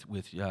involved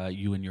with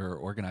you and your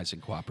organizing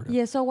cooperative.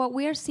 Yeah, so what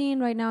we are seeing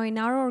right now in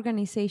our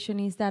organization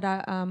is that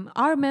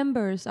our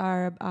members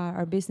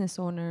are business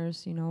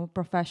owners,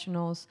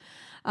 professionals,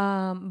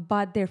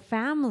 but their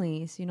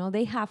families,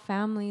 they have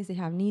families, they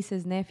have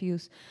nieces,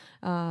 nephews,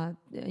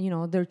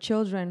 their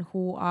children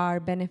who are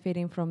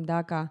benefiting from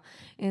DACA.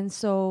 And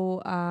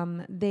so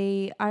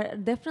they are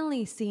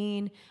definitely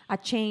seeing a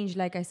change,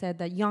 like I said,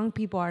 that young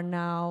people are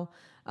now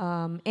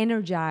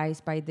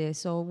energized by this.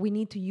 So we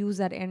need to use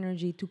that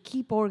energy to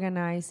keep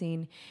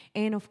organizing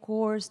and, of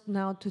course,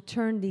 now to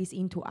turn this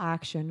into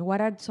action.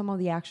 What are some of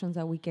the actions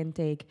that we can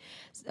take?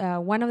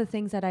 One of the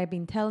things that I've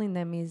been telling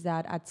them is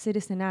that at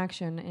Citizen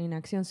Action in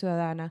Acción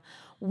Ciudadana,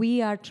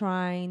 we are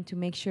trying to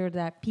make sure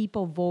that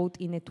people vote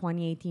in the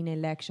 2018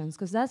 elections,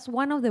 because that's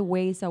one of the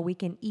ways that we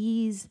can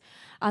ease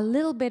a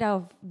little bit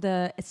of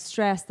the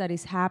stress that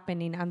is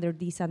happening under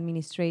this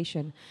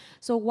administration.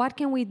 So what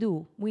can we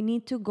do? We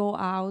need to go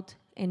out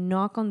and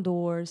knock on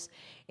doors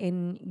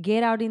and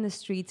get out in the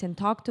streets and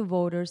talk to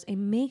voters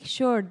and make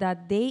sure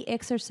that they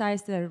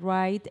exercise their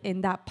right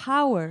and that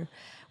power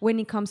when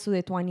it comes to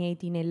the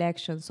 2018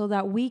 election, so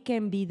that we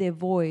can be the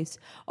voice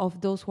of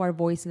those who are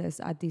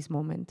voiceless at this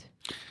moment.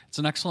 It's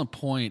an excellent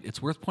point.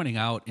 It's worth pointing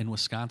out in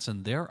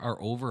Wisconsin, there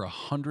are over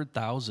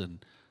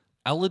 100,000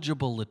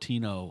 eligible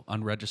Latino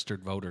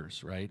unregistered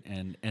voters, right?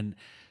 And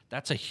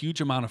that's a huge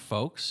amount of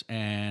folks,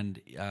 and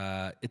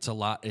it's a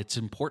lot. It's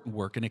important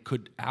work, and it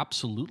could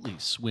absolutely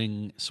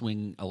swing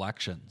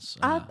elections.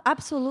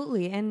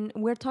 Absolutely, and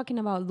we're talking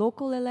about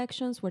local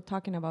elections. We're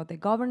talking about the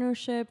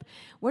governorship.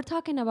 We're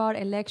talking about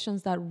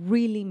elections that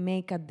really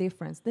make a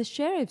difference. The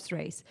sheriff's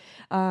race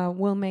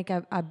will make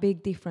a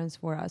big difference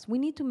for us. We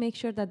need to make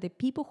sure that the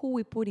people who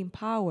we put in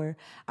power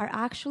are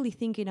actually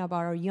thinking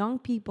about our young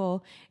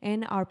people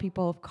and our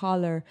people of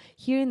color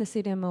here in the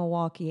city of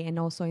Milwaukee and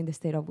also in the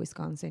state of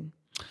Wisconsin.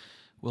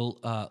 Well,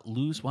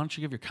 Luz, why don't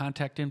you give your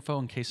contact info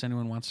in case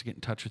anyone wants to get in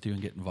touch with you and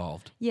get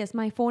involved? Yes,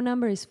 my phone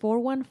number is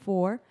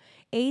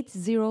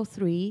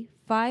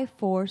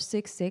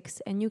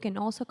 414-803-5466, and you can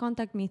also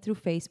contact me through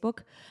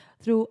Facebook,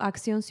 through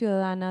Acción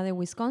Ciudadana de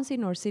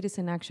Wisconsin or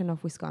Citizen Action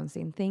of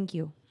Wisconsin. Thank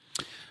you.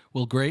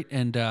 Well, great.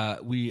 And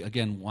we,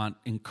 again,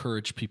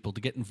 encourage people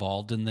to get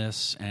involved in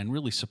this and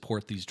really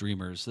support these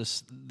dreamers.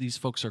 These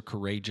folks are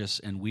courageous,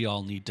 and we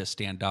all need to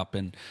stand up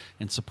and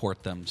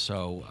support them.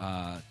 So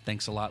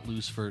thanks a lot,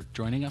 Luz, for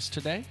joining us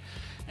today.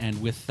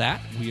 And with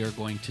that, we are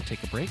going to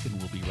take a break, and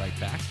we'll be right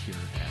back here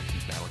at the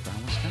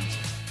Battleground, Wisconsin.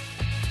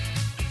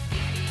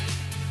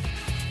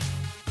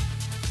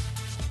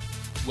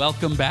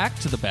 Welcome back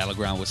to the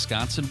Battleground,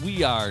 Wisconsin.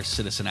 We are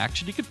Citizen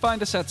Action. You can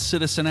find us at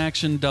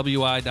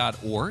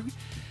citizenactionwi.org.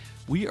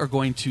 We are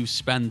going to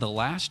spend the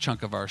last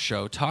chunk of our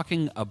show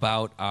talking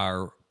about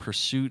our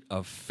pursuit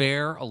of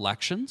fair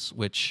elections,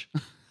 which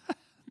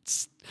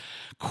it's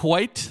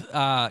quite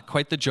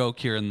the joke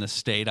here in this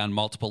state on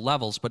multiple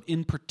levels. But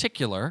in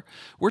particular,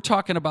 we're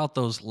talking about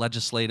those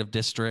legislative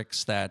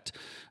districts that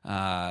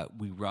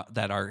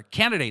that our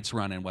candidates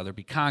run in, whether it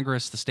be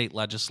Congress, the state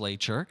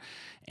legislature,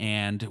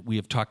 and we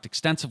have talked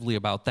extensively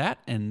about that.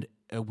 And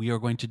we are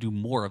going to do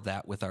more of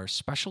that with our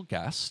special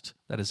guest.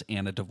 That is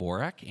Anna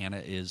Dvorak.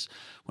 Anna is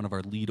one of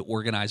our lead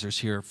organizers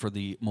here for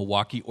the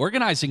Milwaukee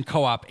Organizing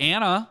Co-op.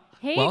 Anna,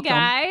 hey, welcome.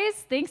 Guys.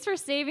 Thanks for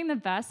saving the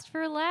best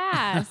for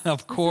last.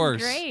 Of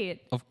course. This is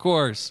great. Of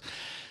course.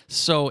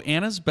 So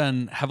Anna's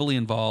been heavily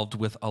involved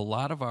with a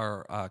lot of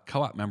our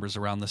co-op members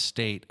around the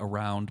state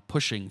around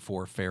pushing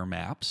for fair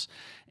maps.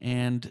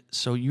 And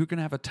so you're going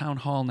to have a town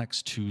hall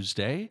next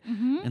Tuesday.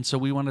 Mm-hmm. And so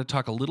we want to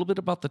talk a little bit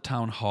about the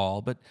town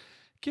hall, but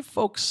give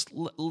folks,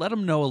 let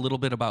them know a little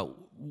bit about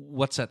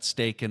what's at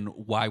stake and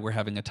why we're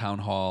having a town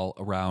hall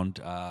around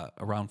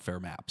fair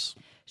maps.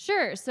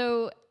 Sure.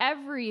 So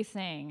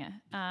everything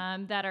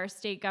that our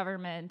state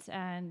government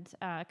and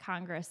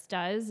Congress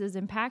does is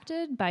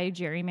impacted by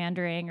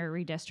gerrymandering or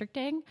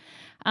redistricting.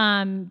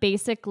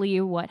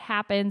 Basically, what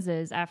happens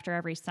is after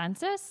every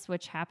census,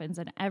 which happens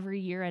in every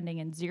year ending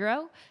in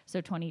 0, so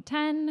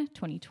 2010,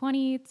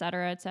 2020, et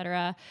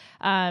cetera,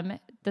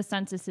 the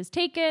census is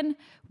taken,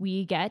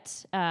 we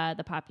get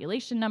the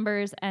population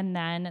numbers, and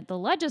then the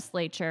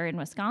legislature in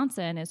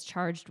Wisconsin is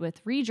charged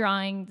with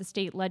redrawing the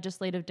state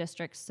legislative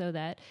districts so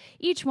that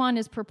each one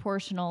is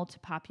proportional to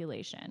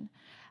population.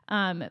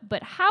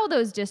 But how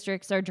those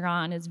districts are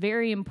drawn is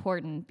very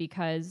important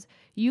because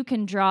you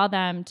can draw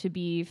them to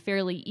be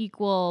fairly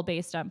equal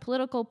based on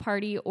political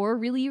party or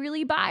really,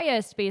 really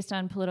biased based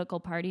on political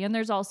party. And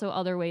there's also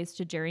other ways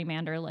to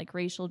gerrymander, like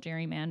racial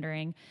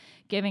gerrymandering,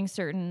 giving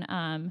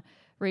certain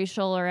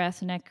racial or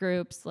ethnic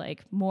groups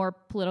like more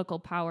political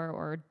power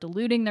or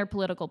diluting their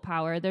political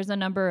power. There's a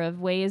number of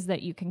ways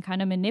that you can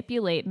kind of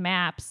manipulate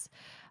maps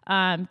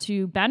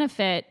to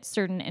benefit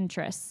certain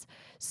interests.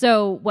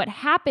 So what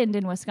happened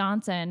in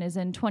Wisconsin is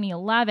in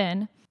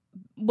 2011,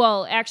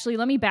 well, actually,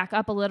 let me back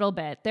up a little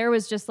bit. There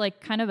was just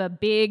like kind of a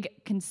big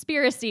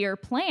conspiracy or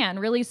plan,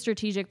 really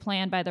strategic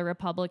plan by the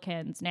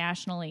Republicans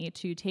nationally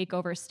to take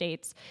over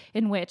states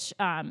in which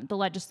the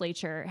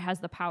legislature has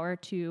the power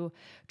to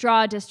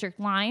draw district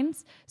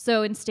lines.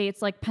 So in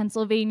states like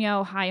Pennsylvania,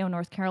 Ohio,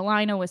 North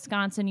Carolina,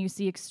 Wisconsin, you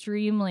see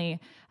extremely,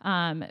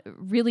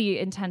 really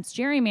intense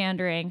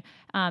gerrymandering.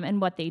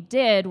 And what they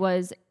did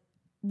was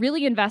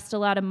really invest a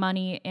lot of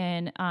money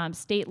in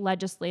state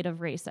legislative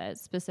races,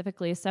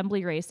 specifically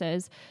assembly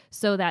races,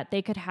 so that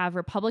they could have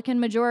Republican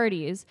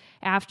majorities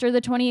after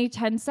the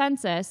 2010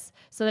 census,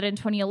 so that in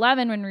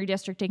 2011, when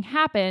redistricting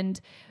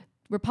happened,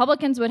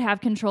 Republicans would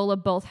have control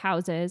of both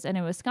houses. And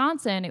in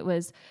Wisconsin, it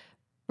was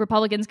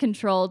Republicans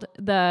controlled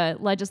the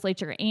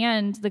legislature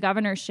and the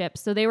governorship.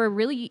 So they were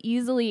really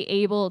easily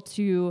able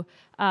to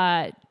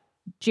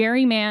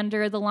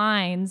gerrymander the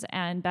lines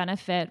and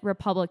benefit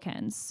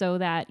Republicans, so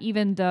that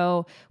even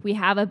though we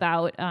have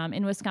about,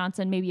 in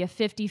Wisconsin, maybe a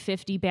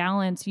 50-50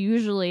 balance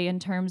usually in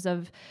terms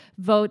of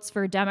votes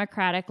for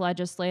Democratic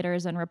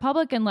legislators and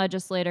Republican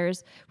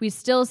legislators, we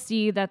still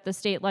see that the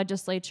state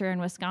legislature in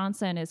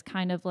Wisconsin is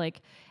kind of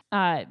like,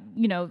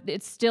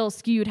 it's still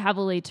skewed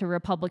heavily to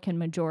Republican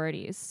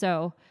majorities.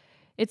 So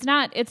it's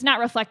not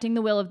reflecting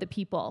the will of the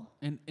people.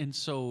 And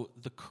so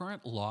the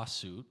current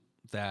lawsuit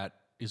that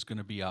is going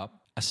to be up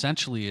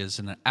essentially is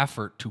an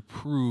effort to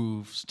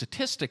prove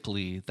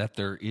statistically that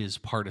there is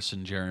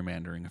partisan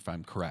gerrymandering, if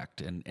I'm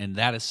correct. And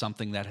that is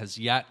something that has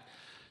yet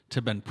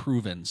to been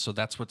proven. So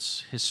that's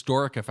what's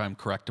historic, if I'm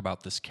correct,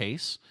 about this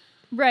case.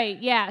 Right,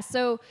 yeah.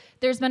 So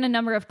there's been a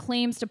number of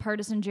claims to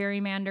partisan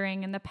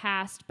gerrymandering in the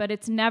past, but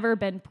it's never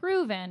been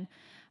proven.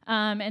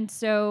 And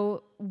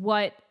so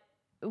what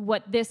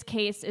this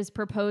case is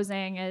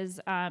proposing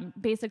is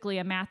basically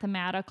a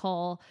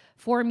mathematical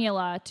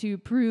formula to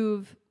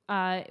prove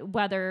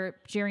whether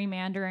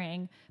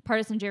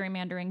partisan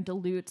gerrymandering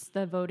dilutes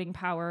the voting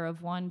power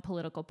of one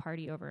political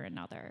party over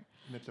another.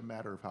 And it's a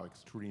matter of how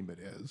extreme it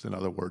is. In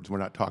other words, we're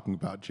not talking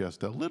about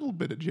just a little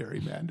bit of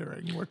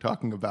gerrymandering. We're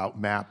talking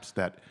about maps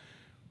that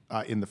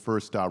in the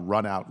first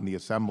run out in the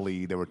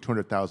Assembly, there were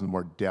 200,000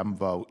 more Dem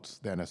votes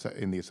than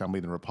in the Assembly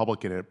than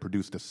Republican, and it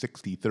produced a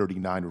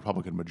 60-39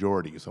 Republican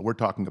majority. So we're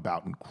talking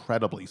about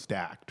incredibly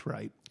stacked,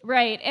 right?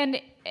 Right. And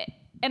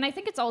I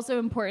think it's also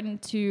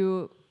important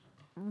to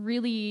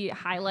really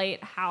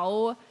highlight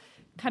how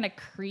kind of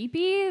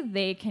creepy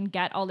they can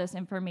get all this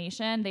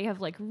information. They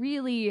have like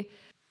really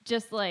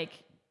just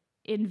like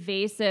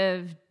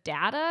invasive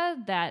data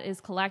that is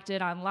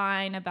collected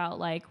online about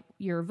like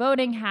your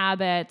voting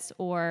habits,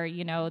 or,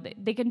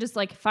 they can just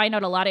like find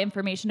out a lot of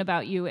information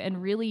about you and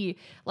really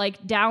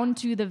like down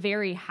to the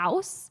very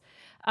house,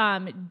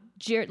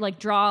 like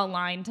draw a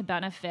line to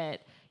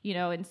benefit,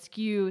 and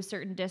skew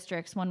certain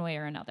districts one way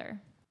or another.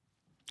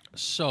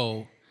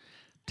 So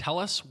tell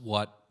us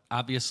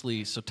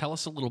tell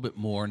us a little bit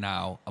more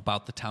now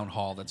about the town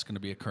hall that's going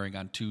to be occurring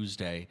on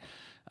Tuesday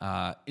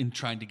in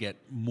trying to get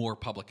more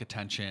public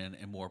attention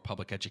and more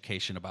public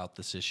education about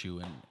this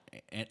issue,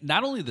 and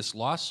not only this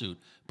lawsuit,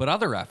 but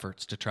other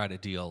efforts to try to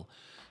deal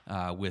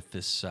with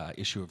this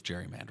issue of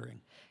gerrymandering.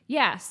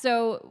 Yeah,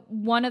 so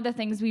one of the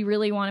things we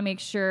really want to make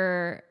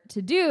sure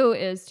to do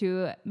is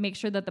to make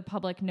sure that the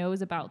public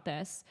knows about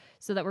this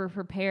so that we're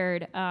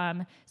prepared,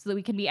 so that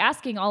we can be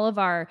asking all of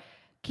our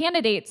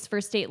candidates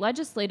for state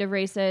legislative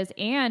races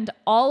and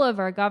all of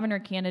our governor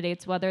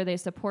candidates whether they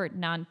support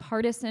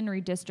nonpartisan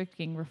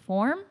redistricting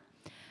reform.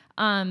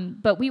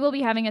 But we will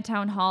be having a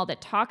town hall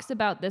that talks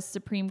about this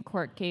Supreme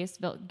Court case,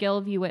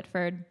 Gill v.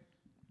 Whitford,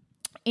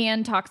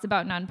 and talks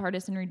about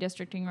nonpartisan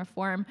redistricting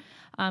reform.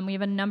 We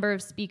have a number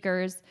of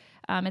speakers.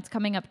 It's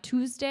coming up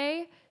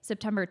Tuesday,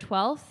 September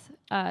 12th,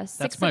 6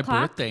 That's my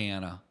o'clock. birthday,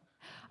 Anna.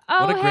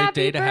 Oh, what a great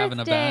happy day to have an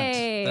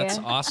birthday. event. That's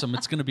awesome.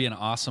 It's going to be an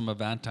awesome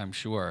event, I'm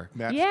sure.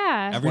 Matt's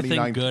Yeah.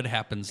 Everything good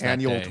happens that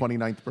annual day.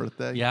 29th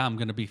birthday. Yeah, I'm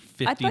going to be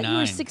 59. I thought you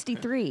were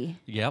 63.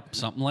 Yep,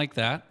 something like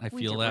that. I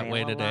feel that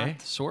way derail a today.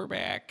 lot. Sore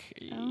back.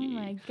 Oh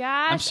my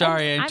gosh. I'm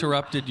sorry I I'm-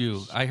 interrupted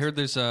you. I heard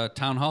there's a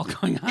town hall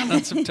going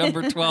on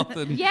September 12th.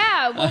 And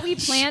Yeah, well, we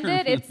planned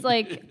it. It's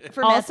like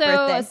For Matt's also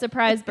birthday. a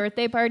surprise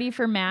birthday party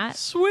for Matt.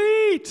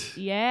 Sweet.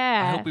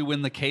 Yeah. I hope we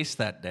win the case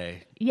that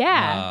day.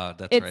 Yeah.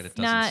 That's it's right. It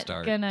doesn't not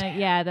start.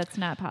 that's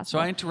not possible. So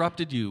I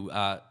interrupted you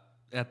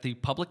at the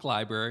public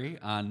library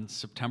on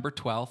September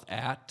 12th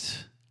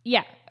at...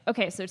 Yeah.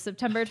 Okay, so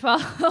September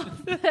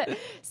 12th,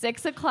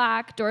 6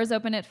 o'clock. Doors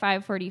open at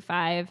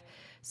 5:45.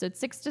 So it's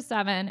 6 to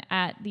 7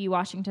 at the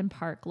Washington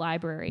Park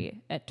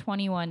Library at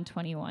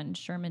 2121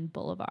 Sherman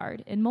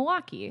Boulevard in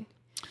Milwaukee.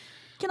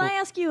 Can I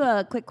ask you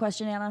a quick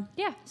question, Anna?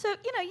 Yeah. So,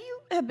 you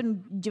have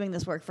been doing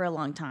this work for a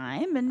long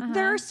time, and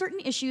there are certain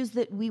issues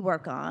that we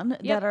work on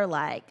that are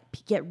like,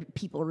 get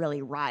people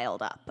really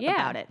riled up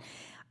about it.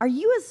 Are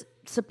you as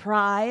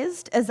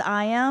surprised as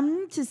I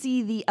am to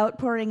see the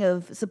outpouring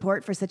of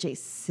support for such a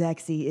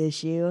sexy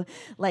issue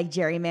like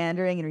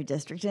gerrymandering and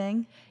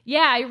redistricting?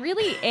 Yeah, I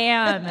really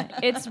am.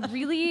 It's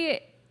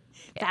really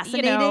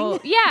Fascinating.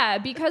 Yeah,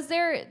 because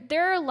there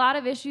are a lot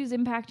of issues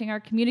impacting our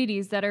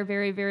communities that are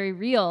very, very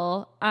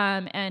real,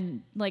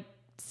 and like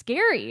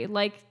scary,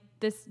 like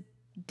this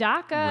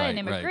DACA and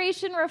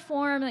immigration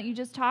reform that you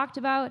just talked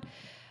about,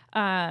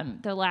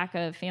 the lack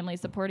of family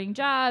supporting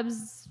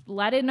jobs,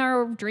 lead in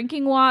our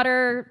drinking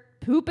water,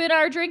 poop in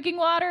our drinking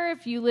water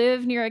if you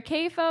live near a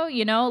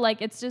CAFO,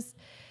 like it's just,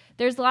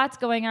 there's lots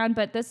going on,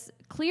 but this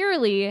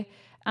clearly,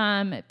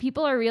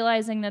 people are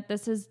realizing that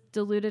this has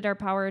diluted our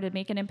power to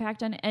make an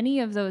impact on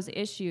any of those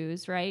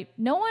issues, right?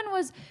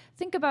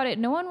 Think about it,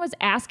 no one was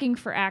asking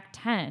for Act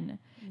 10.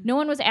 No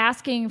one was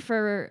asking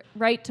for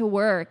right to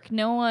work.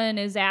 No one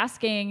is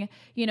asking,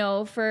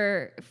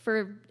 for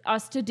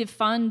us to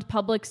defund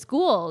public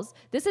schools.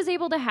 This is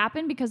able to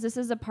happen because this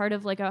is a part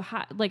of like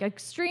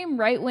extreme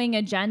right-wing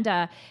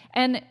agenda.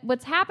 And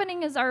what's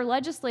happening is our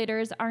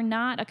legislators are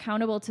not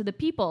accountable to the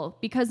people,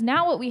 because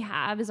now what we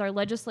have is our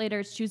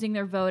legislators choosing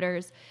their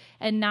voters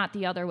and not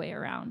the other way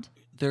around.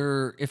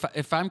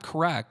 If I'm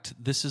correct,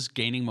 this is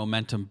gaining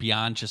momentum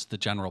beyond just the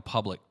general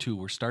public too.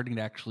 We're starting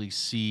to actually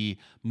see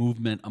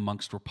movement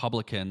amongst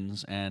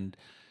Republicans and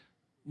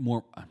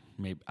more.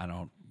 Maybe I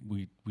don't.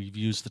 We've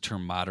used the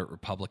term moderate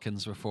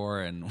Republicans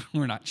before, and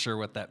we're not sure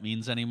what that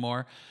means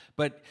anymore.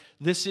 But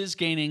this is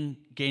gaining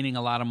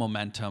a lot of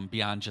momentum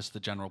beyond just the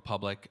general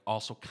public.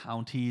 Also,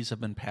 counties have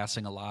been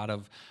passing a lot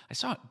of. I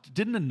saw.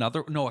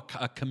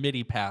 A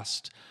committee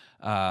passed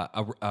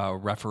a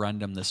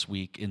referendum this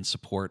week in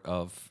support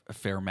of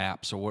fair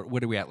maps. So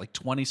what are we at? Like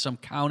 20 some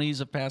counties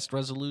have passed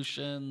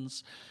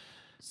resolutions.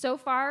 So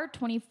far,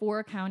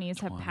 24 counties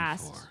have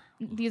passed.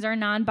 These are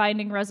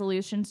non-binding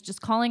resolutions,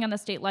 just calling on the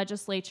state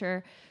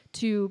legislature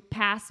to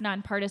pass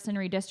nonpartisan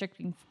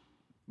redistricting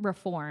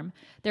reform.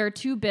 There are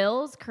 2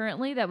 bills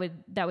currently that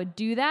would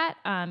do that.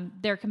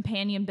 They're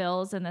companion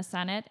bills in the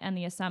Senate and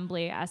the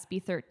Assembly,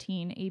 SB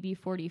 13, AB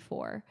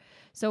 44.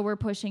 So we're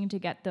pushing to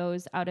get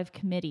those out of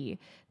committee.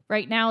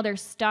 Right now, they're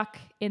stuck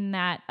in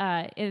that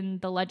in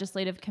the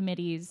legislative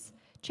committees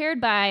chaired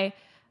by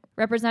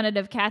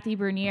Representative Kathy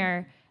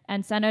Bernier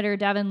and Senator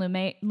Devin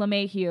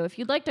LeMahieu. If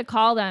you'd like to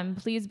call them,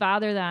 please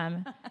bother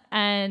them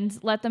and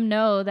let them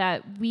know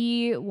that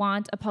we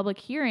want a public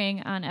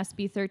hearing on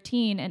SB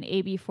 13 and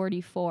AB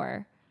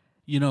 44.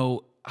 I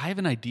have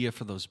an idea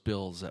for those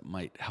bills that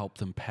might help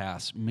them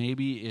pass.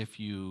 Maybe if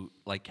you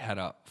had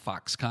a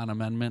Foxconn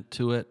amendment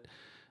to it,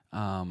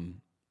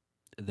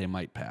 they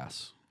might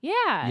pass.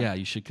 Yeah. Yeah,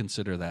 you should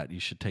consider that. You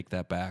should take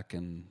that back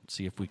and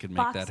see if we can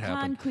make that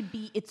happen. Foxconn could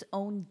be its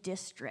own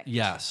district.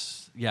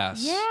 Yes.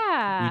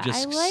 Yeah. We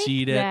just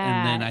seed it,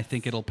 and then I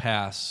think it'll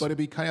pass. But it'd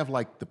be kind of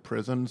like the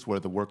prisons where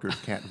the workers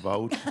can't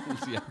vote,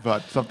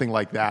 but something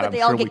like that. But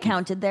they all get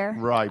counted there.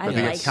 Right, but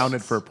they get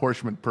counted for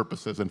apportionment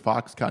purposes, and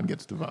Foxconn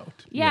gets to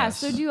vote. Yeah, Yes.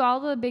 so do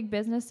all the big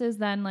businesses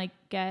then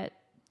get...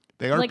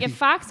 They are if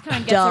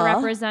Foxconn gets a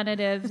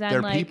representative,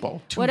 then they're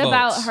people. Two what votes.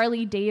 About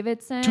Harley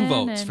Davidson? 2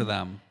 votes for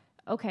them.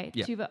 Okay,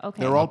 Yeah. 2 votes.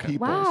 Okay. They're all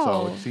people,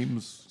 Wow. so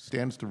it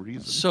stands to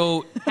reason.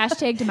 So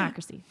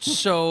 #democracy.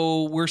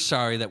 So we're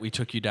sorry that we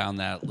took you down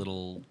that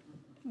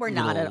We're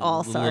not at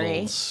all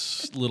sorry.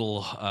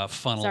 Little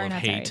funnel Sorry, of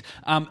not hate.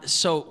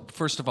 So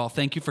first of all,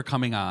 thank you for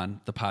coming on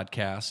the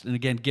podcast. And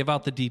again, give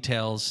out the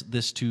details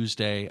this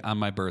Tuesday on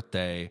my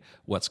birthday.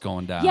 What's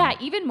going down? Yeah,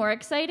 even more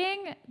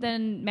exciting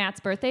than Matt's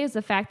birthday is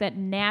the fact that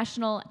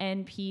National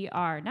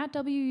NPR, not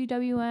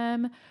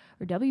WWM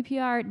or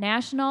WPR,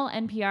 National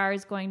NPR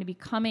is going to be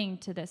coming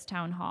to this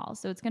town hall.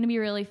 So it's going to be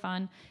really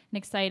fun and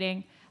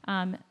exciting.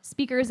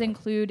 Speakers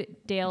include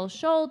Dale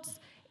Schultz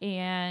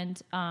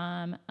and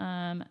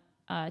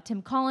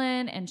Tim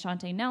Cullen and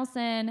Shantae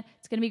Nelson.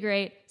 It's going to be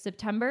great.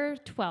 September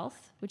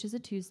 12th, which is a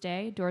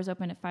Tuesday. Doors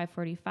open at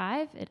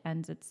 5:45. It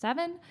ends at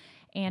 7.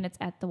 And it's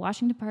at the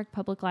Washington Park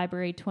Public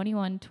Library,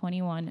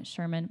 2121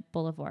 Sherman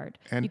Boulevard.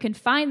 And you can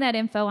find that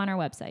info on our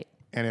website.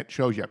 And it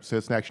shows you at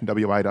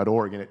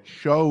citizenactionwi.org, and it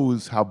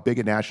shows how big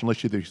a national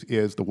issue this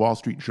is. The Wall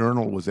Street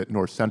Journal was at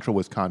North Central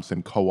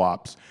Wisconsin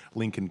Co-op's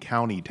Lincoln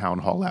County Town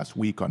Hall last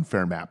week on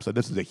Fair Map. So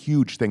this is a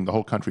huge thing. The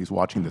whole country is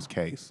watching this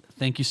case.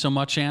 Thank you so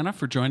much, Anna,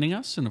 for joining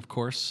us. And of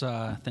course,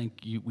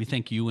 we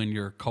thank you and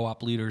your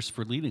co-op leaders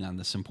for leading on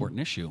this important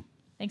issue.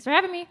 Thanks for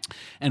having me.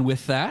 And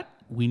with that,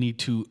 we need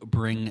to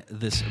bring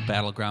this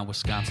Battleground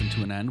Wisconsin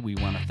to an end. We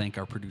want to thank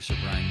our producer,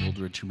 Brian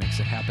Wildridge, who makes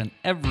it happen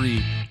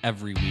every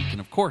week. And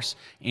of course,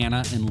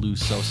 Anna and Lou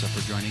Sosa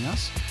for joining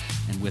us.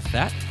 And with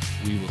that,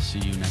 we will see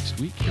you next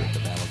week here at the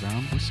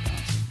Battleground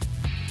Wisconsin.